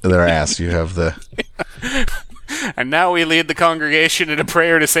asked, you have the. And now we lead the congregation in a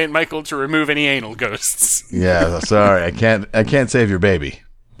prayer to Saint Michael to remove any anal ghosts. Yeah, sorry, I can't save your baby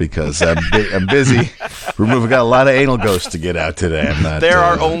because I'm busy removing. Got a lot of anal ghosts to get out today. I'm not. There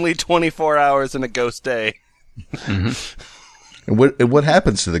are only 24 hours in a ghost day. And what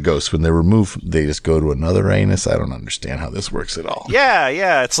happens to the ghosts when they're removed? They just go to another anus. I don't understand how this works at all. Yeah,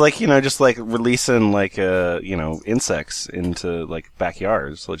 it's like, just like releasing like insects into like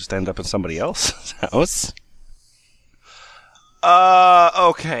backyards. They'll just end up in somebody else's house.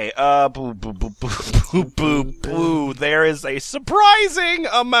 Okay. Boo, boo, boo, boo, boo, boo, boo. There is a surprising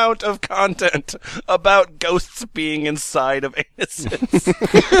amount of content about ghosts being inside of anuses.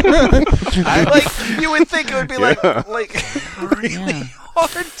 You would think it would be like really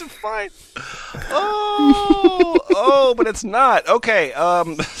hard to find. Oh, but it's not. Okay.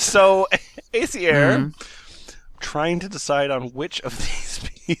 So ACR, trying to decide on which of these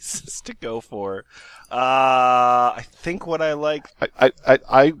pieces to go for. I think what I like.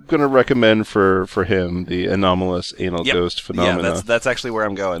 I'm gonna recommend for him the anomalous anal ghost phenomena. Yeah, that's actually where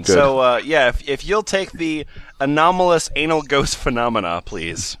I'm going. Good. So if you'll take the anomalous anal ghost phenomena,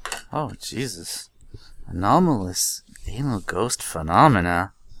 please. Oh, Jesus. Anomalous anal ghost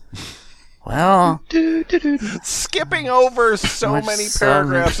phenomena. Well, Skipping over so Much many so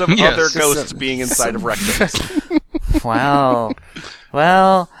paragraphs of Yes. other ghosts being inside of rectums.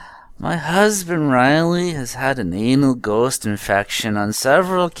 well, my husband Riley has had an anal ghost infection on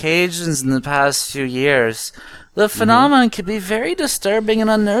several occasions in the past few years. The phenomenon can be very disturbing and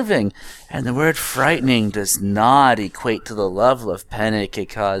unnerving, and the word frightening does not equate to the level of panic it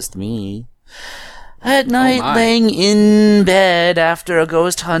caused me. At night, laying in bed after a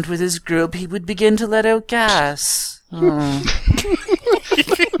ghost hunt with his group, he would begin to let out gas.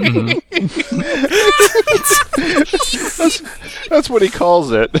 That's what he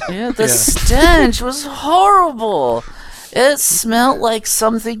calls it. Yeah, the stench was horrible. It smelled like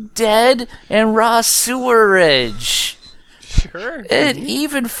something dead and raw sewerage. Sure. It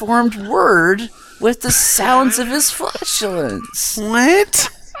even formed word with the sounds of his flatulence. What?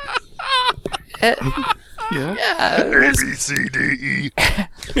 Yeah, A-B-C-D-E.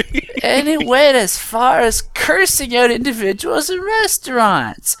 And it went as far as cursing out individuals in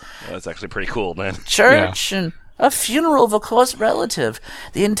restaurants, That's actually pretty cool, man. church, and a funeral of a close relative.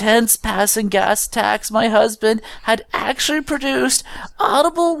 The intense passing gas attacks my husband had actually produced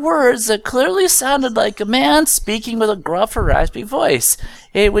audible words that clearly sounded like a man speaking with a gruff or raspy voice.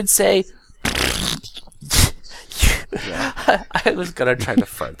 It would say... I was gonna try to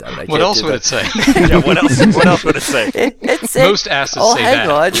fart that. I What can't else do would that. it say? Yeah, what else would it say? It said, Most asses oh, say hang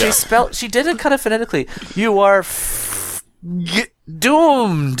that. on. She did it kind of phonetically. You are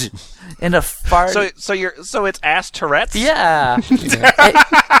doomed in a fart. So it's ass Tourette's? Yeah. It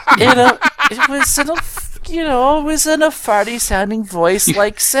was in a, it was in a farty sounding voice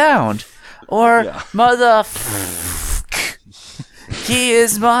like sound. Or mother he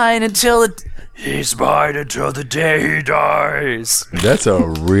is mine until he's mine until the day he dies. That's a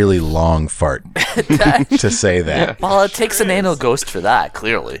really long fart to say that. Well, it takes an anal ghost for that,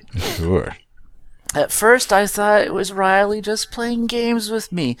 clearly. Sure. At first, I thought it was Riley just playing games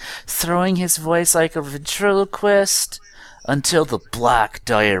with me, throwing his voice like a ventriloquist, until the black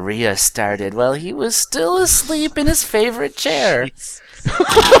diarrhea started while he was still asleep in his favorite chair.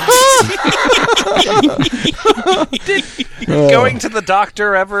 Did going to the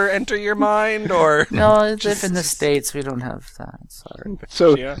doctor ever enter your mind, or No, I live in the States. We don't have that. Sorry.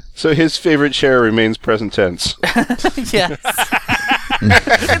 So his favorite chair remains present tense. Yes.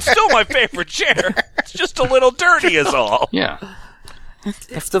 it's still my favorite chair. It's just a little dirty, is all. Yeah.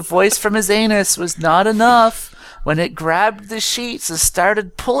 If the voice from his anus was not enough, when it grabbed the sheets and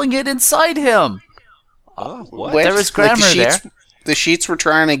started pulling it inside him. What? There was grammar there. The sheets were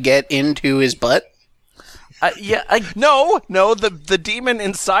trying to get into his butt? No, the demon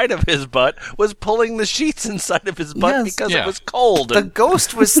inside of his butt was pulling the sheets inside of his butt because it was cold. The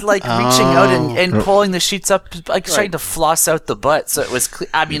ghost was like reaching out and pulling the sheets up, like trying to floss out the butt. So it was.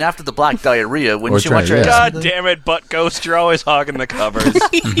 After the black diarrhea, wouldn't you want your? God damn it, butt ghost! You're always hogging the covers.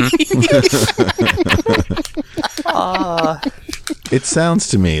 It sounds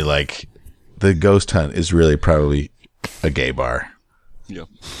to me like the ghost hunt is really probably a gay bar.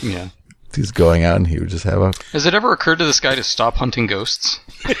 Yeah. He's going out and he would just have a... Has it ever occurred to this guy to stop hunting ghosts?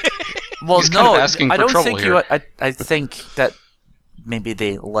 Well, He's kind of asking I for don't trouble think here. I think that maybe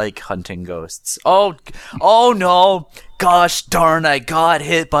they like hunting ghosts. Oh no! Gosh darn! I got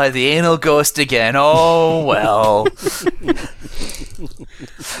hit by the anal ghost again. Oh well.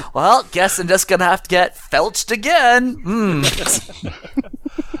 Well, guess I'm just gonna have to get felched again.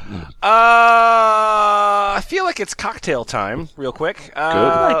 I feel like it's cocktail time, real quick.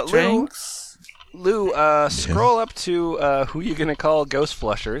 Like drinks. Lou, scroll up to who you gonna call Ghost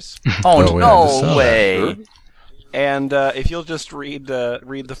Flushers, Oh, Oh, yeah, I just no saw that. way! and if you'll just read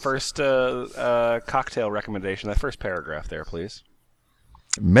the first cocktail recommendation, that first paragraph there, please.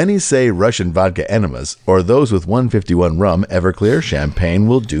 Many say Russian vodka enemas, or those with 151 rum, Everclear, champagne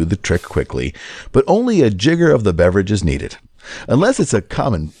will do the trick quickly, but only a jigger of the beverage is needed, unless it's a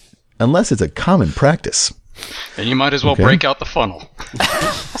common practice. And you might as well break out the funnel.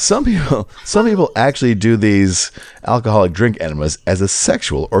 Some people actually do these alcoholic drink enemas as a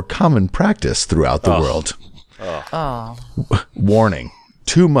sexual or common practice throughout the world. Oh, Warning: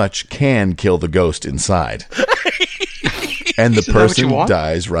 too much can kill the ghost inside, and the Is that what you person want?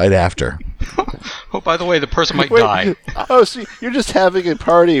 dies right after. Oh, by the way, the person might die. So you're just having a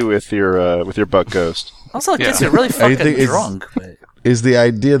party with your butt ghost. also, it gets you really think fucking it's- drunk. But Is the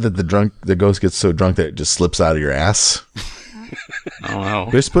idea that the ghost gets so drunk that it just slips out of your ass? I don't know.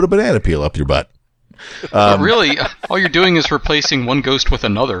 Just put a banana peel up your butt. But really, all you're doing is replacing one ghost with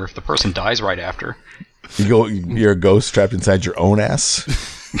another if the person dies right after. You're a ghost trapped inside your own ass.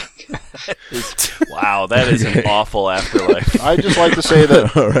 Wow, that is an awful afterlife. I'd just like to say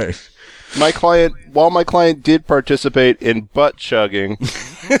that All right. while my client did participate in butt chugging,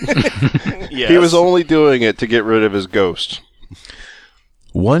 Yes. he was only doing it to get rid of his ghost.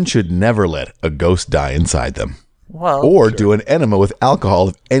 One should never let a ghost die inside them, well, or do an enema with alcohol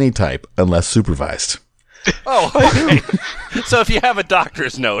of any type unless supervised. Oh, okay. So if you have a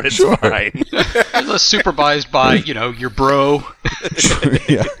doctor's note, it's fine. Unless supervised by, your bro.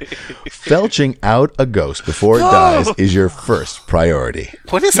 Yeah. Felching out a ghost before it dies is your first priority.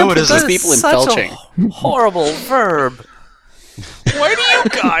 What is No, up it with those isn't. people in such felching? a horrible verb. Why do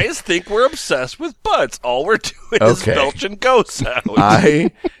you guys think we're obsessed with butts? All we're doing is Okay. belching ghosts out.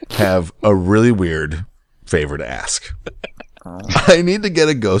 I have a really weird favor to ask. I need to get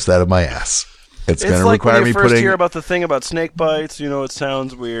a ghost out of my ass. It's going It's to like require when me you first putting. hear about the thing about snake bites. It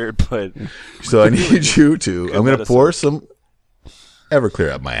sounds weird, but So I need you to. I'm going to medicine. pour some Everclear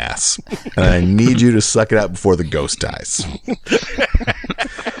up my ass, and I need you to suck it out before the ghost dies.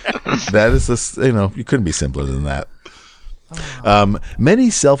 That is this. You couldn't be simpler than that. Many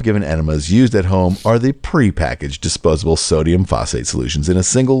self-given enemas used at home are the pre-packaged disposable sodium phosphate solutions in a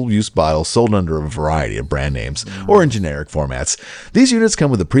single-use bottle sold under a variety of brand names or in generic formats. These units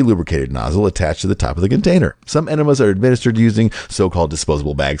come with a pre-lubricated nozzle attached to the top of the container. Some enemas are administered using so-called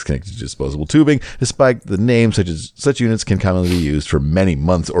disposable bags connected to disposable tubing. Despite the name, such units can commonly be used for many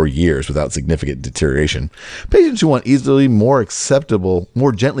months or years without significant deterioration. Patients who want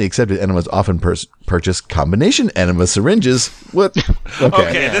more gently accepted enemas often purchase combination enema syringes. What?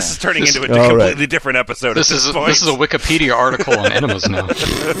 okay, this is turning into a All completely right. different episode. This at is this a, point. this is a Wikipedia article on enemas now.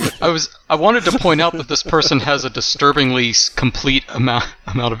 I wanted to point out that this person has a disturbingly complete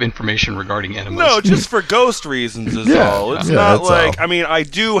amount of information regarding enemas. No, just for ghost reasons is Yeah. all. It's Yeah, not that's like, all. I mean, I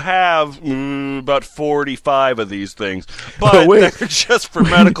do have about 45 of these things, but wait. they're just for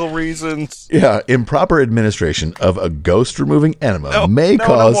medical reasons. Yeah, improper administration of a ghost-removing enema may no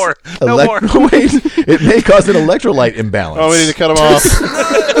cause more. No more. Wait, it may cause an electrolyte imbalance. Oh, we need to cut him off.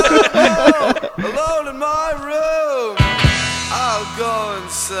 Alone in my room, I'll go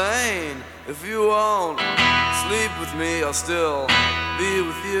insane. If you won't sleep with me, I'll still be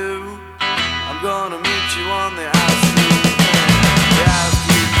with you. I'm gonna meet you on the ice cream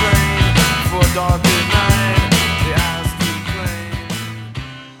plane before dark at night. The ice cream plane,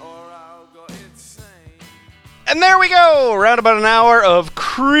 or I'll go insane. And there we go. Around about an hour of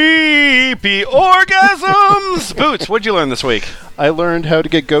creepy orgasms. Boots, what'd you learn this week? I learned how to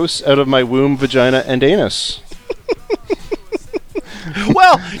get ghosts out of my womb, vagina, and anus.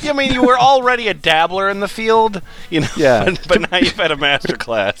 Well, I mean, you were already a dabbler in the field, you know. Yeah. But now you've had a master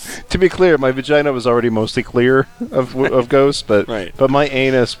class. To be clear, my vagina was already mostly clear of ghosts, but Right. but my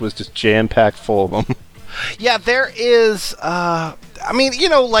anus was just jam-packed full of them. Yeah, there is. I mean, you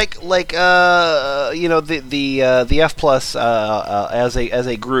know, you know, the F plus as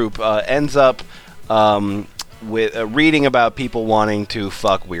a group ends up with reading about people wanting to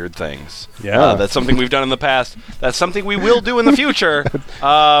fuck weird things. Yeah. That's something we've done in the past. That's something we will do in the future.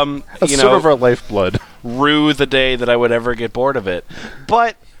 That's You sort know, of our lifeblood. rue the day that I would ever get bored of it.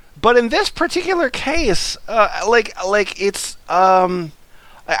 But in this particular case, like it's I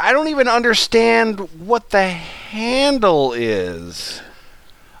don't even understand what the handle is,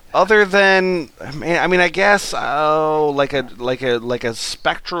 other than I mean I guess like a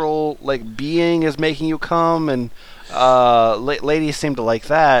spectral like being is making you come, and ladies seem to like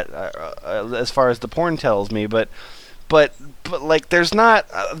that as far as the porn tells me, but like there's not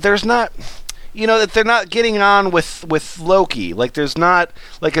you know, that they're not getting on with Loki. Like there's not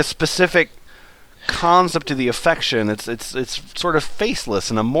like a specific concept to the affection. It's sort of faceless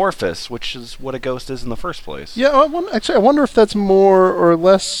and amorphous, which is what a ghost is in the first place. Yeah, I wonder if that's more or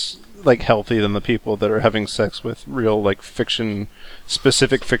less like healthy than the people that are having sex with real like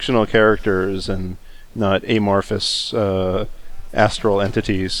specific fictional characters and not amorphous astral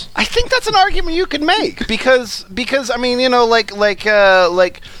entities. I think that's an argument you could make because I mean, you know, like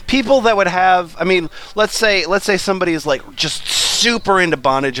people that would have, I mean, let's say somebody's like just super into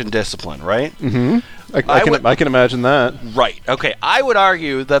bondage and discipline, right? Mm-hmm. I can imagine that. Right. Okay. I would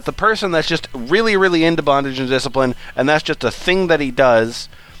argue that the person that's just really, really into bondage and discipline, and that's just a thing that he does,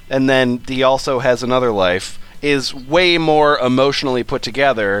 and then he also has another life, is way more emotionally put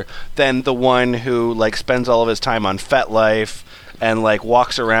together than the one who like spends all of his time on FetLife and like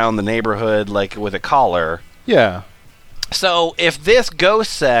walks around the neighborhood like with a collar. Yeah. So if this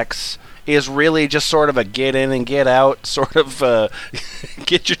ghost sex is really just sort of a get in and get out sort of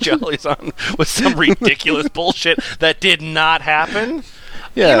get your jollies on with some ridiculous bullshit that did not happen.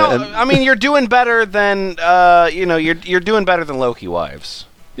 Yeah. You know, and- I mean, you're doing better than you know, you're doing better than Loki wives.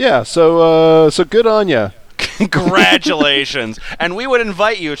 yeah. So good on ya. Congratulations. And we would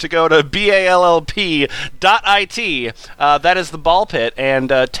invite you to go to ballp.it. That is the ball pit, and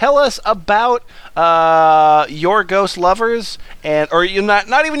tell us about your ghost lovers, or you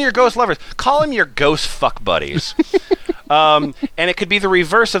not even your ghost lovers. Call them your ghost fuck buddies. And it could be the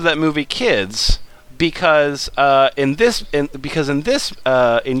reverse of that movie Kids, because in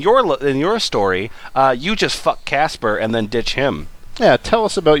your story, you just fuck Casper and then ditch him. Yeah. Tell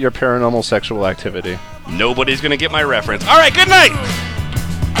us about your paranormal sexual activity. Nobody's gonna get my reference. All right, good night.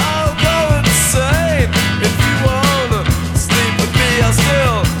 I'll go insane. If you wanna sleep with me, I'll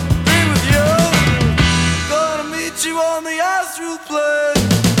still be with you. Gonna meet you on the astral plane.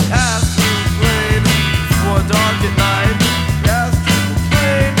 Astral plane, before dark at night. Astral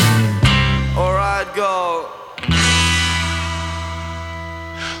plane, or I'd go.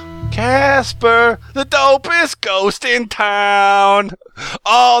 Casper, the dopest ghost in town.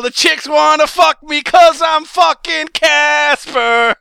 All the chicks wanna fuck me 'cause I'm fucking Casper.